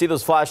 there. You can see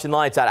those flashing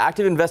lights. That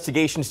active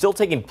investigation still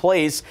taking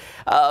place.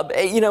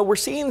 We're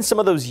seeing some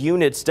of those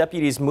units,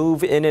 deputies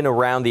move in and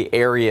around the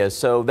area.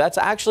 So that's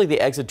actually the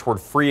exit toward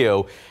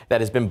Frio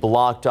that has been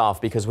blocked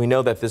off because we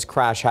know that this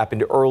crash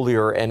happened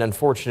earlier. And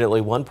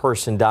unfortunately, one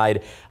person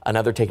died,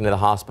 another taken to the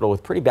hospital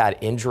with pretty bad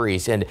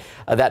injuries. And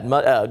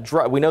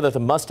we know that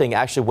the Mustang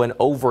actually went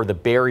over the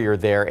barrier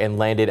there and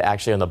landed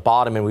actually on the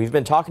bottom. And we've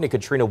been talking to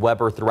Katrina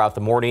Weber throughout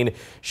the morning.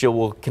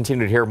 We'll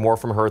continue to hear more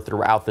from her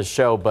throughout the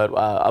show. But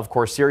of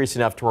course, serious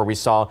enough to where we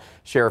saw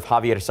Sheriff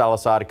Javier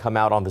Salazar come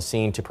out on the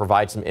scene to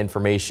provide some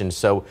information.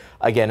 So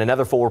again,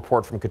 another full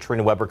report from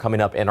Katrina Weber coming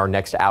up in our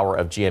next hour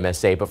of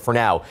GMSA. But for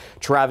now,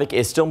 traffic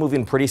is still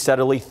moving pretty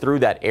steadily through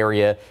that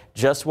area.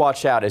 Just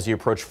watch out as you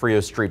approach Frio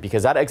Street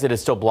because that exit is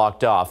still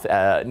blocked off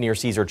near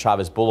Cesar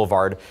Chavez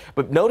Boulevard.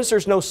 But notice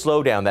there's no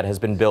slowdown that has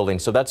been building,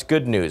 so that's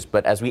good news.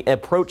 But as we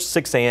approach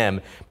 6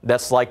 a.m.,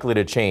 that's likely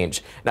to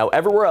change. Now,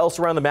 everywhere else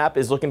around the map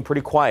is looking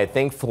pretty quiet,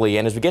 thankfully.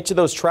 And as we get to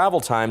those travel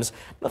times,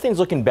 nothing's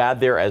looking bad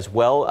there as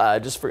well.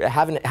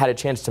 Haven't had a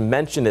chance to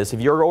mention this. If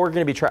you're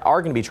going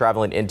to be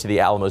traveling into the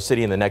Alamo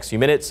City in the next few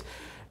minutes,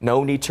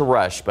 no need to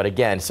rush. But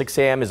again, 6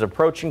 a.m. is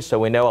approaching, so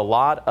we know a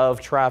lot of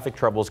traffic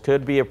troubles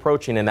could be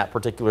approaching in that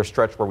particular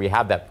stretch where we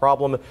have that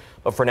problem.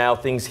 But for now,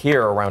 things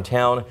here around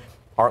town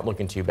aren't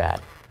looking too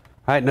bad.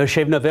 All right, No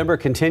Shave November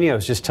continues. I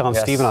was just telling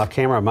Stephen off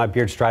camera, my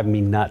beard's driving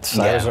me nuts.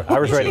 Yeah. I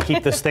was ready to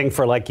keep this thing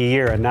for like a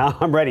year, and now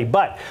I'm ready.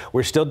 But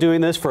we're still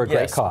doing this for a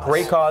great cause.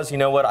 Great cause. You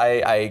know what?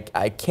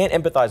 I can't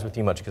empathize with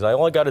you much because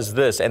all I got is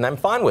this, and I'm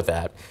fine with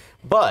that.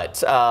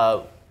 But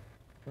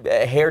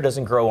hair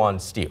doesn't grow on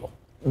steel.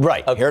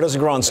 Right. Hair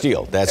doesn't grow on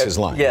steel. That's his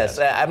line. Yes.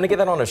 I'm going to get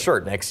that on a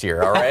shirt next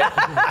year, all right?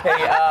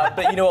 Hey,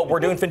 but you know what? We're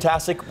doing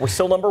fantastic. We're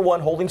still #1,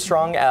 holding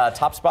strong,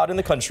 top spot in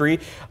the country.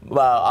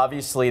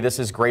 Obviously, this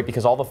is great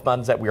because all the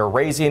funds that we are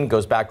raising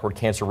goes back toward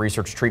cancer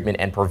research, treatment,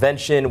 and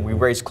prevention. We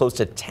raised close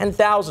to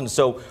 $10,000,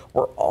 so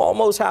we're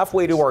almost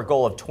halfway to our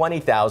goal of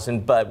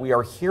 $20,000, but we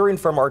are hearing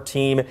from our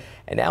team,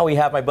 and now we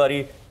have my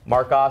buddy,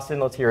 Mark Austin.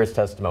 Let's hear his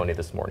testimony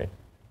this morning.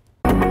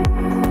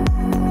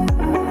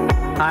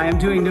 I am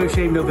doing No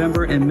Shave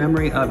November in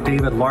memory of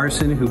David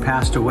Larson, who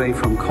passed away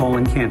from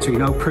colon cancer. You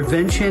know,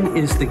 prevention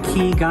is the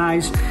key,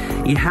 guys.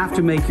 You have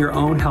to make your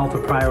own health a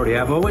priority.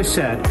 I've always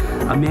said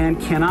a man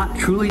cannot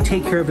truly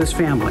take care of his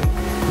family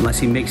unless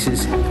he makes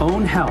his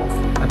own health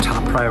a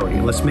top priority.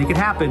 Let's make it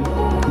happen.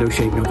 No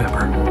Shave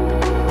November.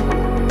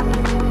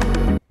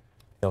 Anything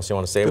else you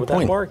want to say with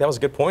that, Mark? That was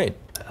a good point.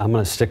 I'm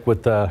going to stick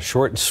with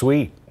short and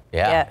sweet.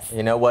 Yeah. Yes.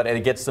 You know what? And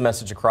it gets the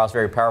message across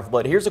very powerful.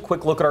 But here's a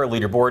quick look at our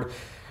leaderboard.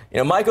 You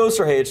know, Mike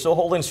Osterhage still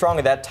holding strong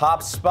at that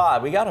top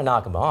spot. We got to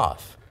knock him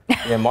off.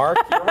 Yeah, Mark,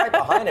 you're right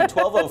behind him,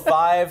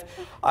 1205.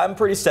 I'm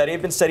pretty steady.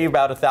 I've been steady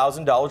about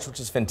 $1,000,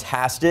 which is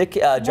fantastic.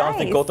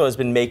 Jonathan Cotto has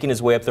been making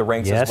his way up the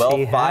ranks as well.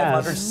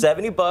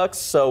 $570.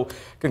 So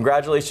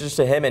congratulations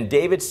to him. And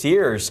David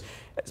Sears,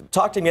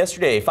 talked to him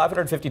yesterday,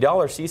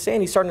 $550. He's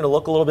saying he's starting to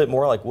look a little bit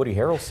more like Woody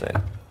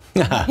Harrelson.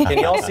 Can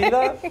you all see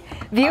that?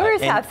 Viewers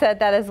have said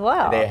that as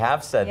well. They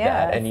have said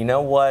that. And you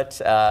know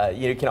what?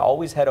 You can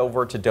always head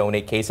over to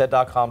donate,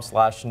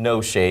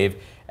 ksat.com/noshave.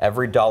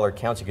 Every dollar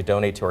counts. You could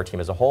donate to our team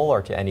as a whole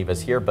or to any of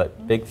us here,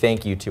 but big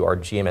thank you to our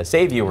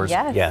GMSA viewers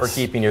for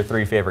keeping your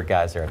 3 favorite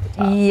guys there at the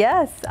top.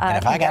 Yes. And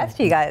if I got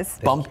you guys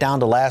bumped down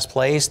to last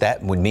place,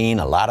 that would mean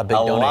a lot of big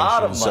donations.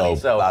 Lot of money.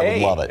 So I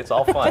would love it. It's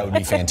all fun. That would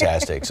be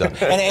fantastic. So,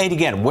 and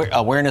again,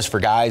 awareness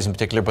for guys in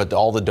particular, but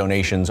all the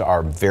donations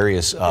are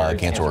various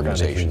cancer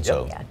organizations.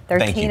 So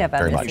thank you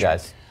very much,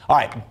 guys. All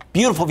right,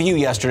 beautiful view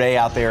yesterday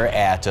out there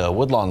at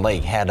Woodlawn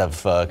Lake. Had a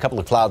couple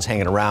of clouds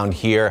hanging around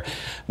here.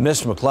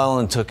 Mr.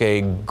 McClellan took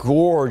a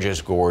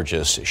gorgeous,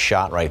 gorgeous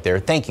shot right there.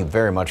 Thank you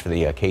very much for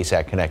the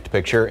KSAT Connect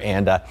picture,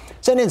 and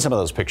send in some of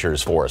those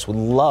pictures for us. We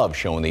love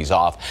showing these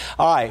off.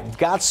 All right,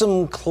 got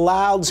some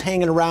clouds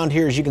hanging around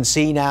here, as you can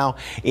see now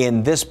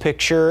in this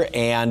picture,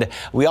 and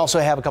we also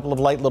have a couple of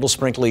light little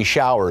sprinkly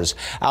showers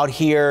out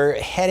here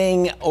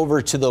heading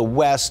over to the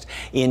west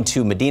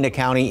into Medina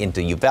County,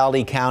 into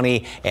Uvalde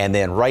County, and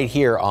then right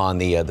here on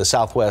the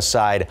southwest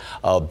side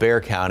of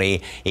Bexar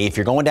County. If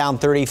you're going down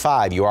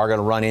 35, you are going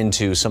to run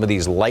into some of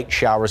these light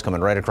showers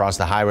coming right across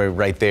the highway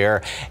right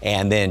there,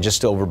 and then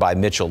just over by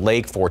Mitchell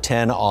Lake,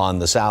 410 on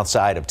the south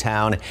side of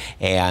town,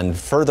 and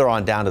further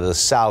on down to the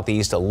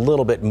southeast a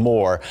little bit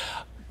more.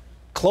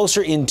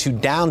 Closer into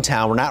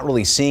downtown, we're not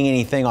really seeing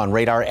anything on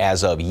radar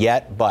as of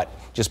yet, but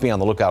just be on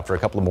the lookout for a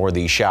couple of more of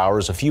these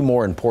showers, a few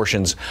more in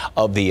portions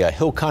of the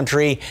hill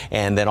country,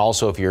 and then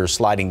also if you're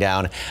sliding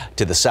down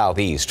to the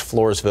southeast,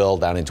 Floresville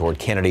down in toward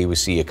Kennedy, we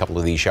see a couple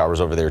of these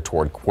showers over there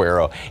toward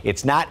Cuero.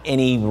 It's not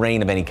any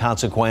rain of any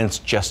consequence,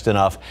 just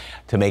enough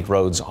to make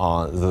roads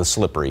on the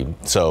slippery.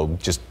 So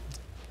just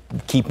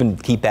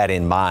keep that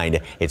in mind.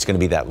 It's going to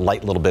be that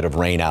light little bit of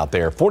rain out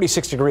there.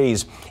 46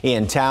 degrees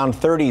in town,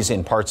 30s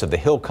in parts of the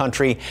hill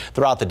country.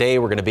 Throughout the day,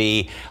 we're going to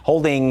be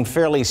holding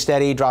fairly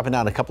steady, dropping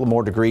down a couple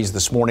more degrees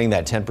this morning,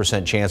 that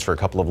 10% chance for a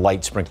couple of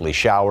light sprinkly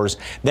showers.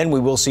 Then we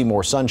will see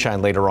more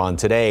sunshine later on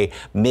today,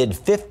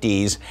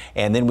 mid-50s,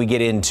 and then we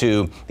get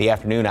into the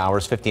afternoon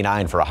hours,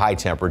 59 for a high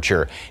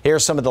temperature.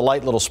 Here's some of the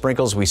light little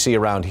sprinkles we see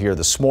around here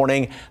this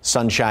morning.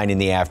 Sunshine in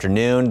the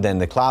afternoon, then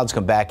the clouds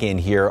come back in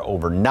here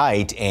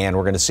overnight, and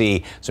we're going to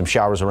see some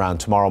showers around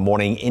tomorrow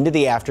morning into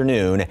the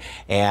afternoon,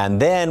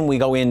 and then we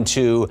go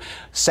into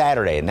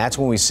Saturday, and that's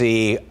when we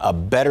see a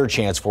better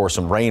chance for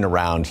some rain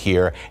around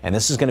here, and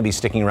this is going to be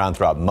sticking around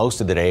throughout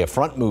most of the day. A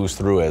front moves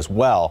through as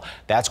well.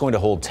 That's going to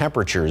hold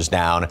temperatures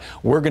down.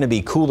 We're going to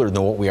be cooler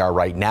than what we are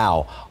right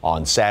now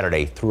on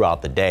Saturday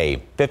throughout the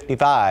day.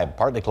 55,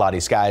 partly cloudy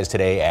skies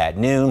today at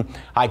noon.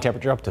 High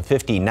temperature up to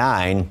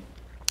 59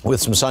 with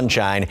some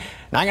sunshine.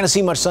 Not going to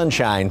see much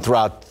sunshine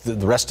throughout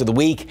the rest of the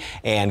week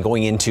and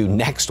going into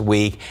next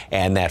week,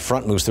 and that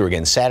front moves through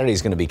again. Saturday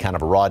is going to be kind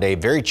of a raw day.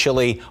 Very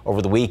chilly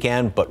over the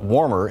weekend, but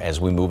warmer as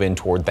we move in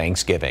toward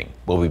Thanksgiving.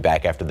 We'll be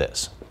back after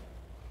this.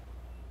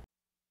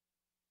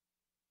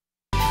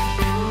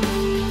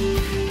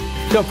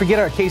 Don't forget,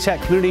 our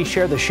KSAT Community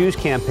Share the Shoes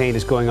campaign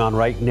is going on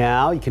right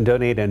now. You can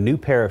donate a new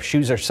pair of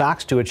shoes or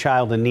socks to a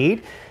child in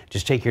need.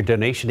 Just take your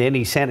donation to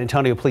any San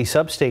Antonio Police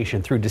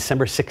substation through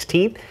December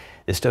 16th.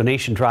 This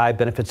donation drive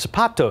benefits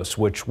Zapatos,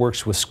 which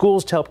works with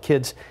schools to help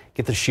kids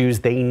get the shoes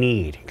they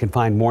need. You can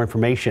find more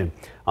information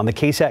on the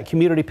KSAT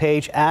community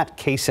page at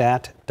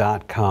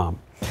ksat.com.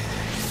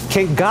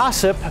 Can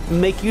gossip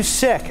make you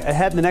sick?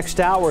 Ahead in the next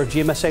hour of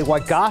GMSA, why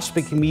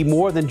gossip can be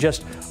more than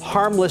just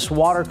harmless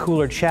water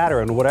cooler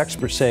chatter and what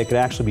experts say it could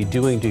actually be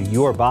doing to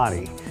your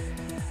body.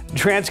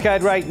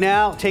 TransGuide right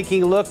now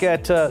taking a look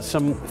at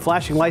some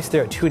flashing lights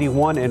there at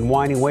 281 and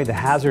Winding Way. The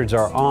hazards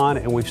are on,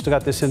 and we've still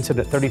got this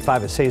incident at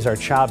 35 at Cesar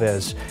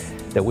Chavez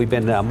that we've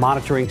been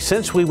monitoring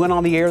since we went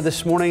on the air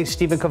this morning.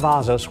 Stephen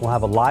Cavazos will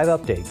have a live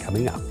update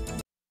coming up.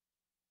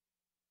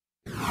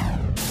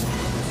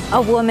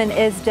 A woman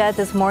is dead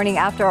this morning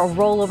after a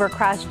rollover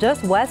crash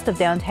just west of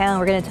downtown.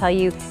 We're going to tell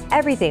you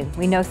everything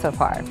we know so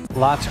far.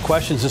 Lots of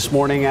questions this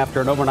morning after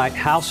an overnight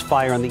house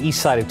fire on the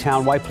east side of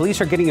town. Why police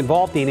are getting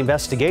involved in an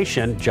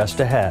investigation just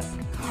ahead.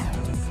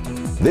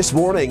 This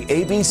morning,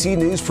 ABC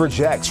News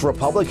projects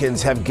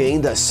Republicans have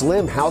gained a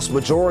slim House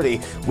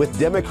majority, with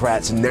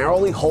Democrats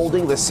narrowly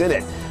holding the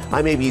Senate.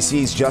 I'm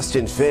ABC's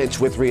Justin Finch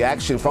with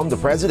reaction from the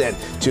president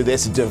to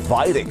this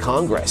divided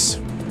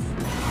Congress.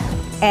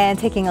 And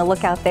taking a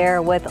look out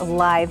there with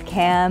live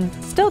cam.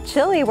 Still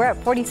chilly. We're at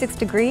 46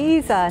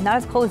 degrees. Not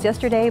as cold as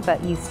yesterday,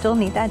 but you still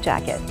need that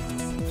jacket.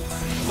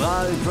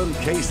 Live from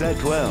KSAT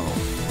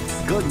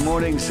 12. Good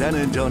Morning San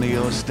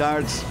Antonio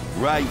starts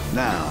right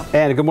now.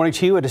 And good morning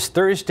to you. It is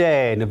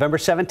Thursday, November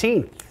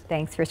 17th.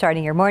 Thanks for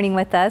starting your morning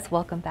with us.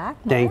 Welcome back,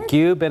 Mark. Thank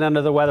you. Been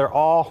under the weather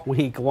all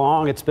week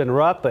long. It's been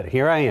rough, but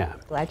here I am.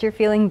 Glad you're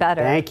feeling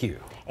better. Thank you.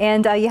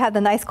 And you have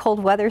the nice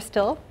cold weather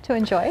still to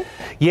enjoy?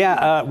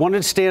 Yeah, wanted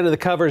to stay under the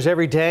covers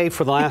every day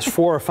for the last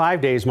 4 or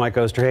 5 days, Mike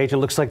Osterhage. It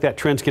looks like that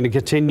trend's going to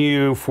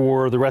continue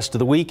for the rest of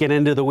the week and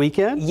into the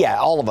weekend. Yeah,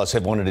 all of us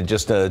have wanted to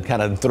just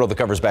kind of throw the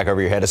covers back over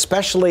your head,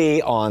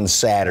 especially on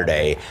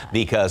Saturday,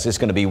 because it's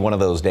going to be one of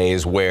those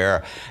days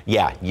where,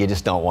 yeah, you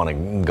just don't want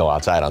to go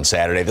outside on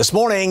Saturday. This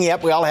morning,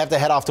 yep, we all have to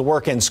head off to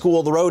work and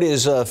school. The road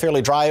is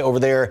fairly dry over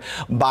there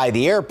by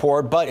the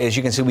airport, but as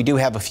you can see, we do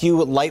have a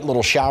few light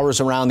little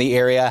showers around the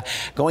area.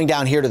 Going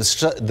down here to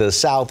the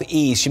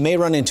southeast, you may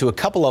run into a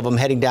couple of them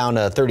heading down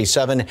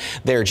 37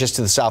 there just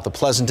to the south of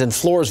Pleasanton.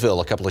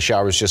 Floresville, a couple of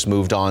showers just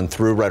moved on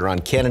through right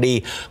around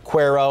Kennedy,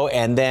 Cuero,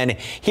 and then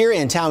here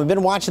in town, we've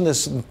been watching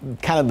this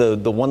kind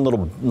of the one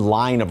little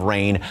line of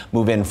rain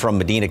move in from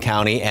Medina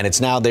County, and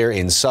it's now there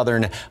in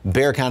southern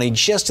Bexar County.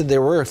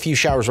 There were a few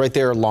showers right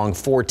there along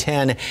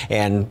 410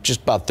 and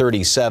just about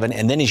 37,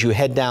 and then as you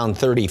head down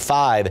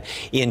 35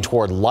 in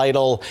toward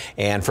Lytle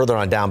and further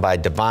on down by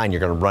Devine,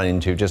 you're going to run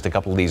into just a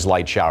couple of these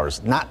light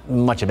showers. Not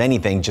much of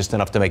anything, just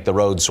enough to make the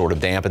roads sort of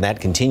damp, and that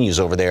continues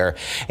over there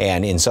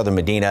and in southern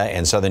Medina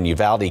and southern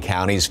Uvalde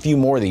counties. A few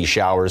more of these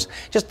showers,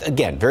 just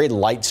again, very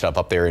light stuff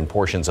up there in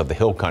portions of the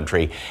hill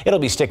country. It'll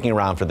be sticking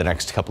around for the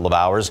next couple of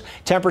hours.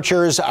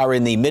 Temperatures are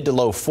in the mid to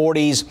low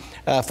 40s,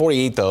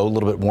 48 though, a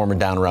little bit warmer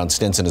down around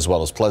Stinson as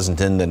well as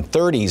Pleasanton, then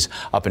 30s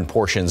up in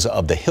portions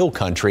of the hill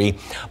country.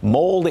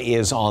 Mold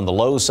is on the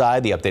low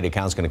side. The updated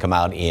count is going to come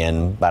out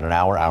in about an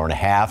hour, hour and a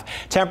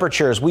half.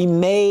 Temperatures, we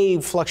may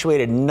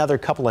fluctuate another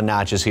couple of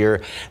notches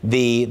here.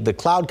 The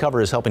cloud cover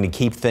is helping to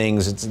keep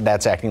things,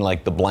 that's acting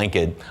like the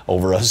blanket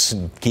over us,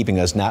 keeping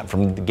us not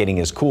from getting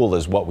as cool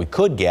as what we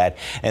could get.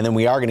 And then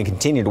we are going to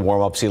continue to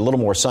warm up, see a little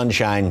more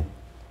sunshine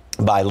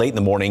by late in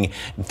the morning,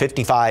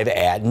 55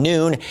 at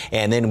noon,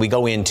 and then we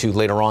go into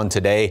later on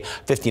today,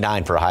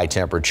 59 for a high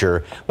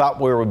temperature, about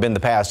where we've been the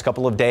past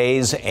couple of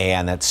days,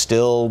 and that's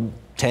still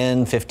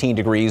 10, 15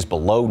 degrees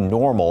below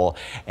normal,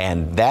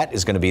 and that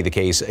is going to be the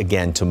case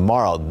again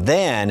tomorrow.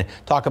 Then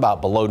talk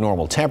about below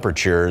normal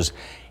temperatures.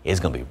 It's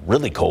going to be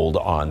really cold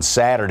on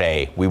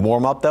Saturday. We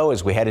warm up, though,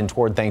 as we head in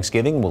toward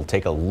Thanksgiving. We'll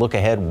take a look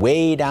ahead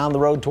way down the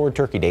road toward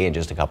Turkey Day in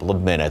just a couple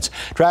of minutes.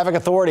 Traffic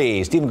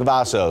Authority, Stephen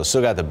Cavazos,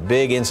 still got the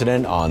big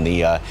incident on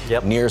the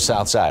near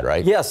south side,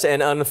 right? Yes,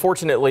 and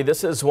unfortunately,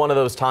 this is one of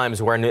those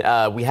times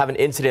where we have an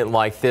incident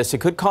like this. It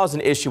could cause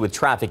an issue with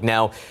traffic.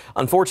 Now,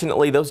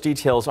 unfortunately, those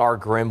details are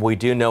grim. We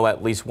do know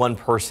at least one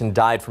person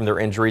died from their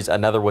injuries.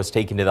 Another was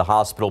taken to the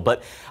hospital.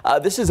 But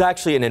this is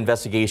actually an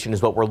investigation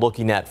is what we're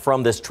looking at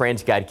from this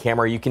TransGuide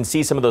camera. You can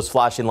see some of those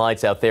flashing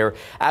lights out there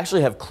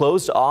actually have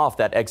closed off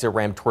that exit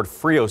ramp toward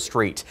Frio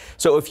Street.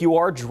 So if you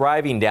are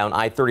driving down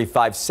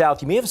I-35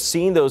 south, you may have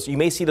seen those. You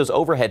may see those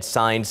overhead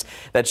signs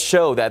that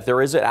show that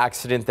there is an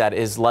accident that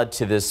is led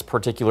to this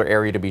particular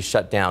area to be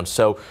shut down.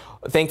 So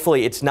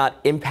thankfully, it's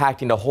not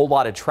impacting a whole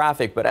lot of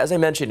traffic, but as I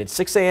mentioned, it's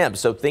 6 a.m.,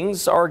 so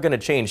things are going to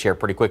change here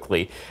pretty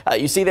quickly.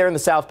 You see there in the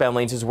southbound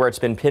lanes is where it's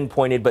been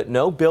pinpointed, but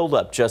no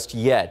buildup just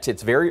yet.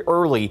 It's very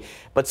early,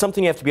 but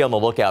something you have to be on the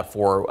lookout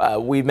for.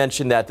 We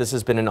mentioned that this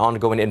has been an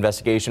ongoing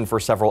investigation for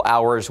several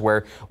hours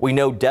where we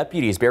know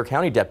deputies, Bexar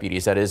County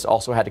deputies, that is,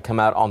 also had to come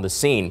out on the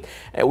scene.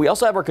 We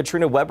also have our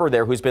Katrina Weber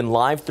there, who's been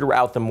live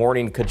throughout the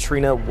morning.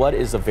 Katrina, what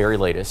is the very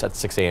latest at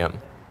 6 a.m.?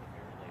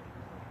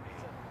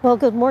 Well,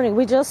 good morning.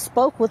 We just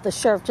spoke with the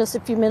sheriff just a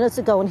few minutes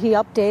ago, and he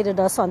updated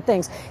us on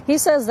things. He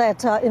says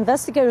that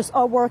investigators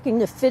are working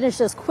to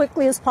finish as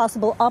quickly as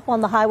possible up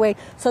on the highway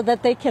so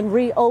that they can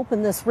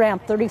reopen this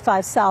ramp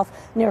 35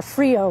 South near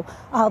Frio.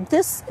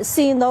 This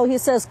scene, though, he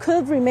says,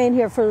 could remain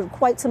here for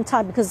quite some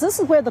time because this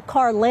is where the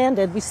car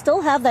landed. We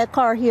still have that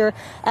car here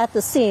at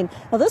the scene.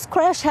 Now, this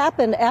crash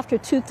happened after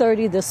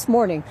 2:30 this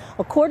morning.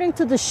 According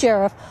to the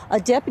sheriff, a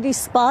deputy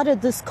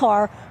spotted this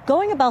car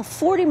going about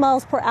 40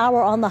 miles per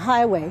hour on the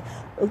highway,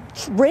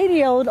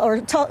 radioed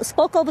or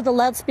spoke over the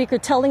loudspeaker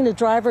telling the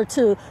driver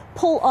to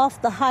pull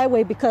off the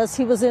highway because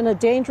he was in a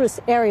dangerous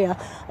area.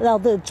 Now,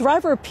 the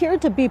driver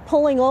appeared to be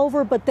pulling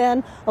over, but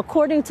then,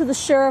 according to the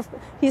sheriff,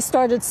 he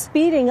started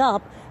speeding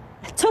up,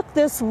 took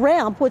this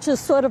ramp, which is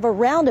sort of a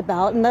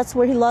roundabout, and that's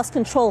where he lost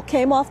control,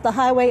 came off the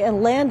highway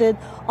and landed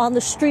on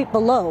the street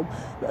below.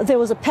 There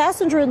was a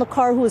passenger in the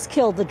car who was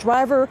killed. The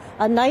driver,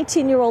 a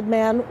 19-year-old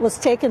man, was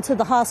taken to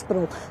the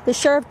hospital. The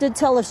sheriff did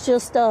tell us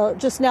just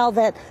now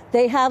that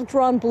they have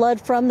drawn blood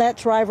from that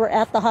driver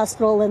at the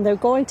hospital, and they're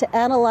going to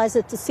analyze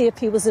it to see if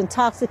he was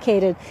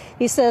intoxicated.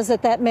 He says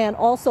that that man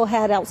also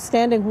had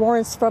outstanding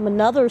warrants from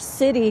another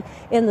city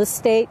in the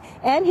state,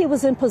 and he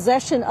was in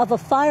possession of a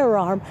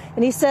firearm.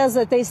 And he says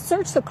that they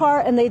searched the car,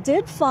 and they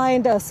did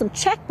find some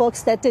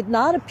checkbooks that did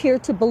not appear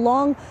to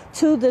belong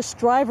to this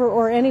driver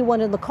or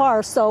anyone in the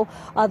car. So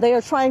they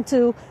are trying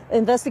to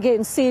investigate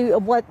and see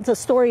what the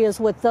story is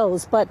with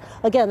those. But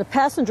again, the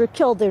passenger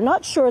killed, they're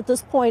not sure at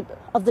this point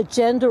of the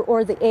gender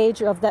or the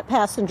age of that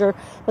passenger,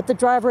 but the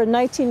driver, a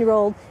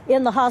 19-year-old,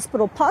 in the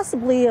hospital,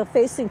 possibly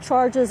facing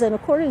charges. And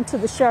according to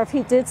the sheriff,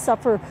 he did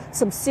suffer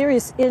some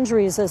serious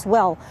injuries as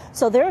well.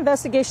 So their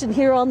investigation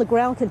here on the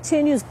ground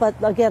continues. But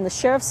again, the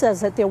sheriff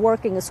says that they're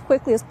working as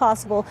quickly as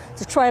possible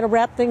to try to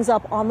wrap things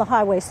up on the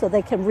highway so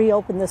they can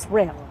reopen this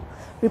ramp.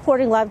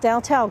 Reporting live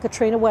downtown,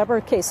 Katrina Weber,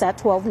 KSAT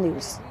 12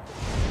 News.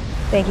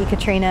 Thank you,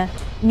 Katrina.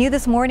 New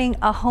this morning,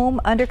 a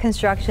home under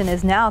construction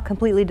is now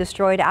completely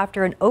destroyed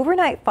after an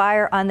overnight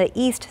fire on the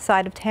east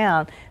side of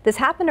town. This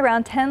happened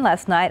around 10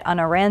 last night on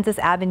Aransas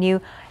Avenue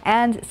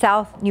and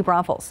South New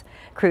Braunfels.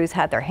 Crews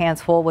had their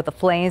hands full with the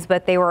flames,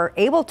 but they were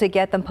able to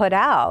get them put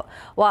out.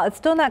 While it's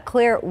still not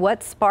clear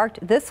what sparked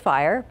this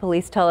fire,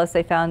 police tell us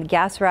they found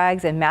gas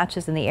rags and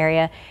matches in the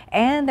area,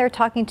 and they're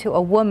talking to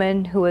a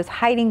woman who was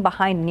hiding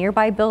behind a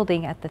nearby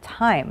building at the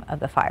time of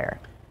the fire.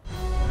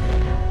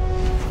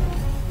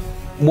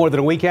 More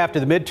than a week after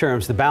the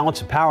midterms, the balance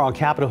of power on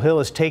Capitol Hill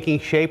is taking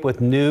shape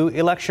with new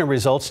election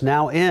results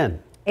now in.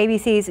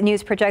 ABC's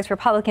news projects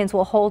Republicans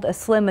will hold a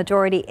slim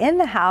majority in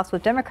the House,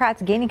 with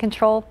Democrats gaining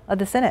control of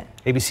the Senate.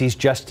 ABC's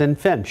Justin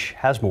Finch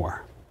has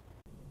more.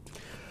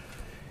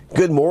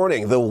 Good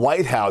morning. The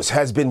White House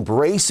has been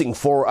bracing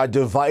for a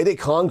divided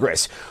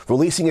Congress,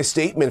 releasing a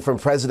statement from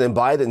President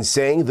Biden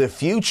saying the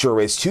future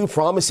is too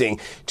promising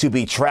to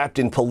be trapped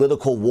in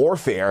political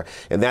warfare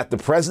and that the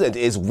president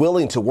is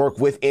willing to work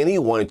with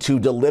anyone to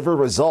deliver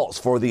results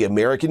for the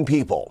American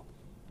people.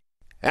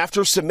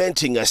 After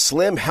cementing a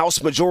slim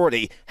House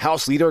majority,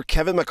 House Leader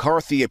Kevin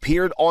McCarthy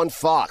appeared on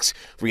Fox,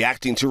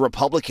 reacting to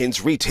Republicans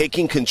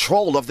retaking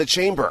control of the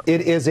chamber. It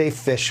is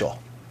official.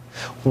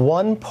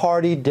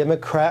 One-party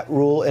Democrat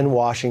rule in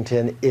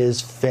Washington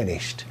is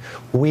finished.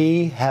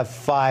 We have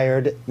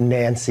fired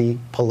Nancy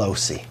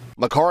Pelosi.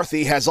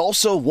 McCarthy has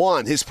also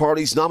won his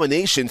party's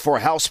nomination for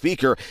House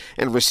Speaker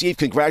and received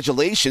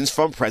congratulations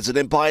from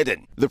President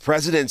Biden. The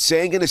president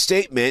saying in a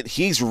statement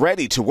he's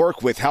ready to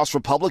work with House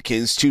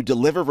Republicans to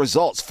deliver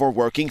results for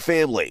working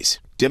families.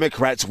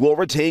 Democrats will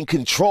retain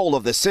control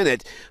of the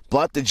Senate,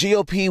 but the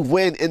GOP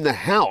win in the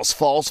House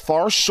falls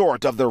far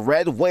short of the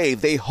red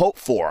wave they hoped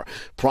for,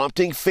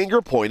 prompting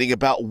finger-pointing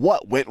about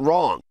what went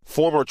wrong.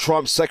 Former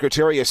Trump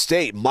Secretary of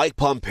State Mike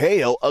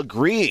Pompeo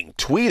agreeing,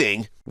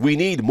 tweeting, "We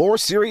need more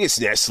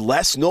seriousness,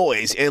 less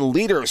noise, and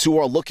leaders who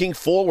are looking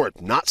forward,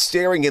 not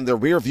staring in the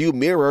rearview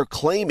mirror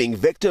claiming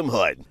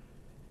victimhood."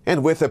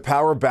 And with the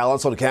power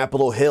balance on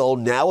Capitol Hill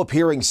now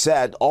appearing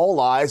set, all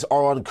eyes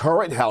are on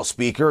current House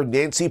Speaker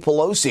Nancy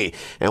Pelosi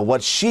and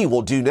what she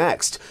will do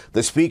next.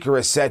 The Speaker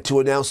is set to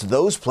announce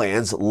those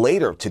plans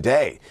later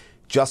today.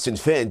 Justin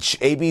Finch,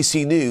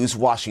 ABC News,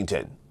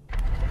 Washington.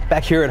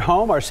 Back here at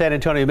home, our San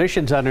Antonio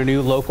Mission's under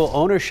new local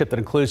ownership that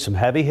includes some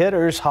heavy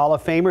hitters, Hall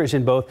of Famers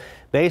in both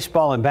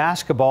baseball and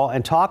basketball,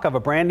 and talk of a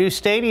brand new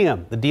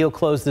stadium. The deal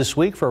closed this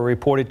week for a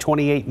reported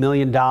 $28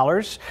 million.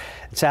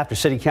 It's after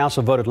City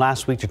Council voted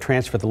last week to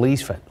transfer the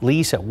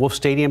lease at Wolf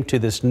Stadium to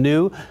this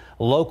new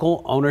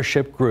local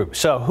ownership group.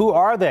 So who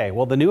are they?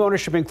 Well, the new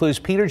ownership includes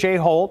Peter J.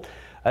 Holt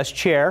as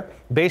chair,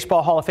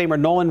 Baseball Hall of Famer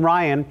Nolan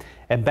Ryan,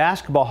 and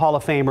Basketball Hall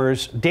of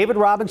Famers David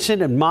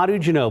Robinson and Manu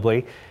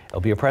Ginobili.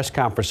 There'll be a press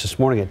conference this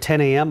morning at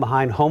 10 a.m.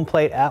 behind home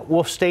plate at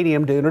Wolf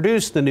Stadium to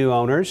introduce the new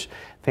owners.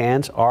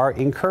 Fans are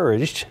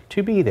encouraged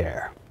to be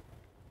there.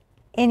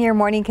 In your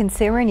morning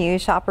consumer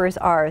news, shoppers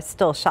are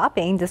still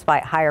shopping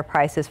despite higher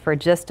prices for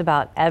just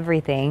about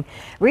everything.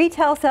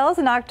 Retail sales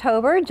in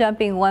October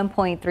jumping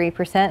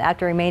 1.3%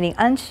 after remaining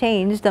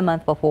unchanged the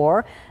month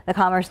before. The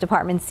Commerce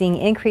Department seeing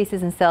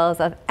increases in sales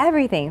of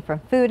everything from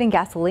food and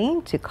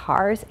gasoline to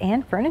cars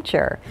and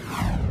furniture.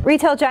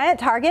 Retail giant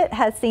Target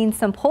has seen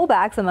some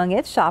pullbacks among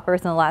its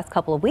shoppers in the last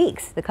couple of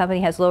weeks. The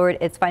company has lowered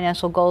its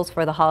financial goals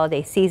for the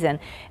holiday season,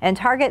 and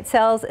Target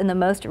sales in the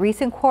most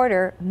recent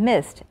quarter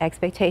missed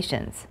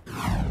expectations.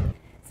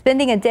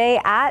 Spending a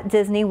day at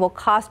Disney will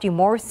cost you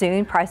more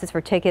soon. Prices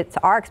for tickets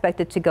are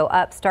expected to go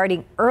up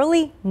starting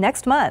early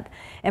next month,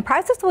 and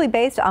prices will be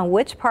based on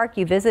which park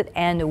you visit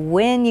and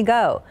when you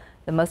go.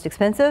 The most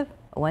expensive,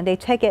 a one-day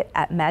ticket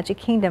at Magic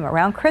Kingdom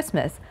around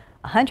Christmas,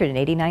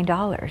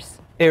 $189.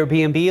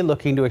 Airbnb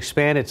looking to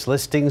expand its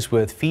listings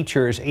with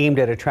features aimed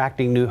at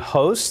attracting new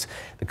hosts.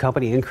 The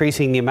company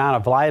increasing the amount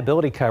of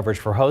liability coverage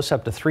for hosts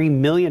up to $3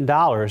 million.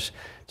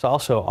 It's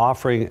also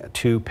offering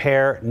to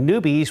pair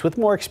newbies with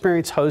more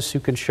experienced hosts who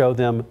can show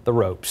them the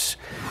ropes.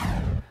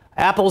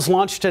 Apple's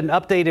launched an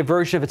updated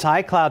version of its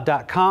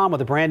iCloud.com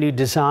with a brand new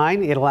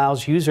design. It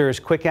allows users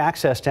quick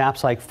access to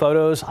apps like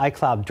Photos,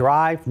 iCloud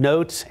Drive,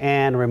 Notes,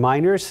 and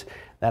Reminders.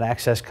 That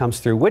access comes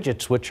through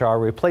widgets, which are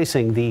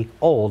replacing the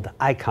old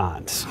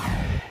icons.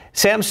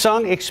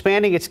 Samsung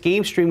expanding its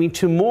game streaming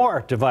to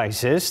more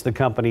devices. The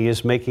company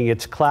is making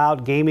its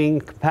cloud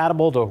gaming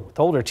compatible to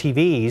older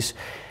TVs.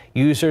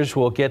 Users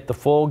will get the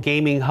full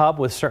gaming hub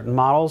with certain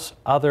models.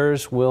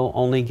 Others will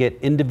only get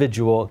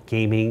individual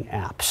gaming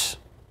apps.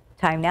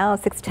 Time now,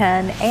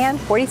 6:10 and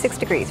 46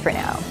 degrees for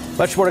now.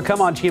 Much more to come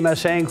on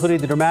GMSA, including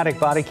the dramatic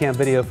body cam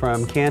video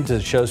from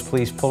Kansas shows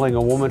police pulling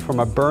a woman from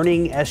a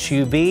burning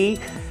SUV.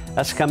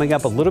 That's coming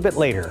up a little bit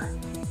later.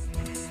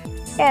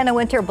 And a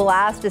winter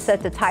blast is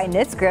set to tighten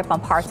its grip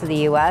on parts of the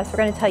U.S. We're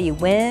going to tell you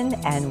when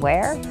and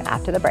where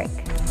after the break.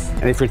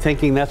 And if you're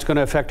thinking that's going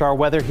to affect our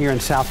weather here in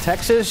South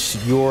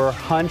Texas, your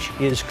hunch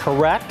is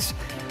correct.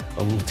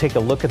 We'll take a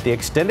look at the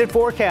extended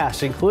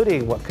forecast,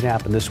 including what could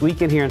happen this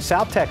weekend here in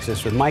South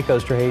Texas with Mike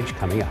Osterhage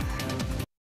coming up.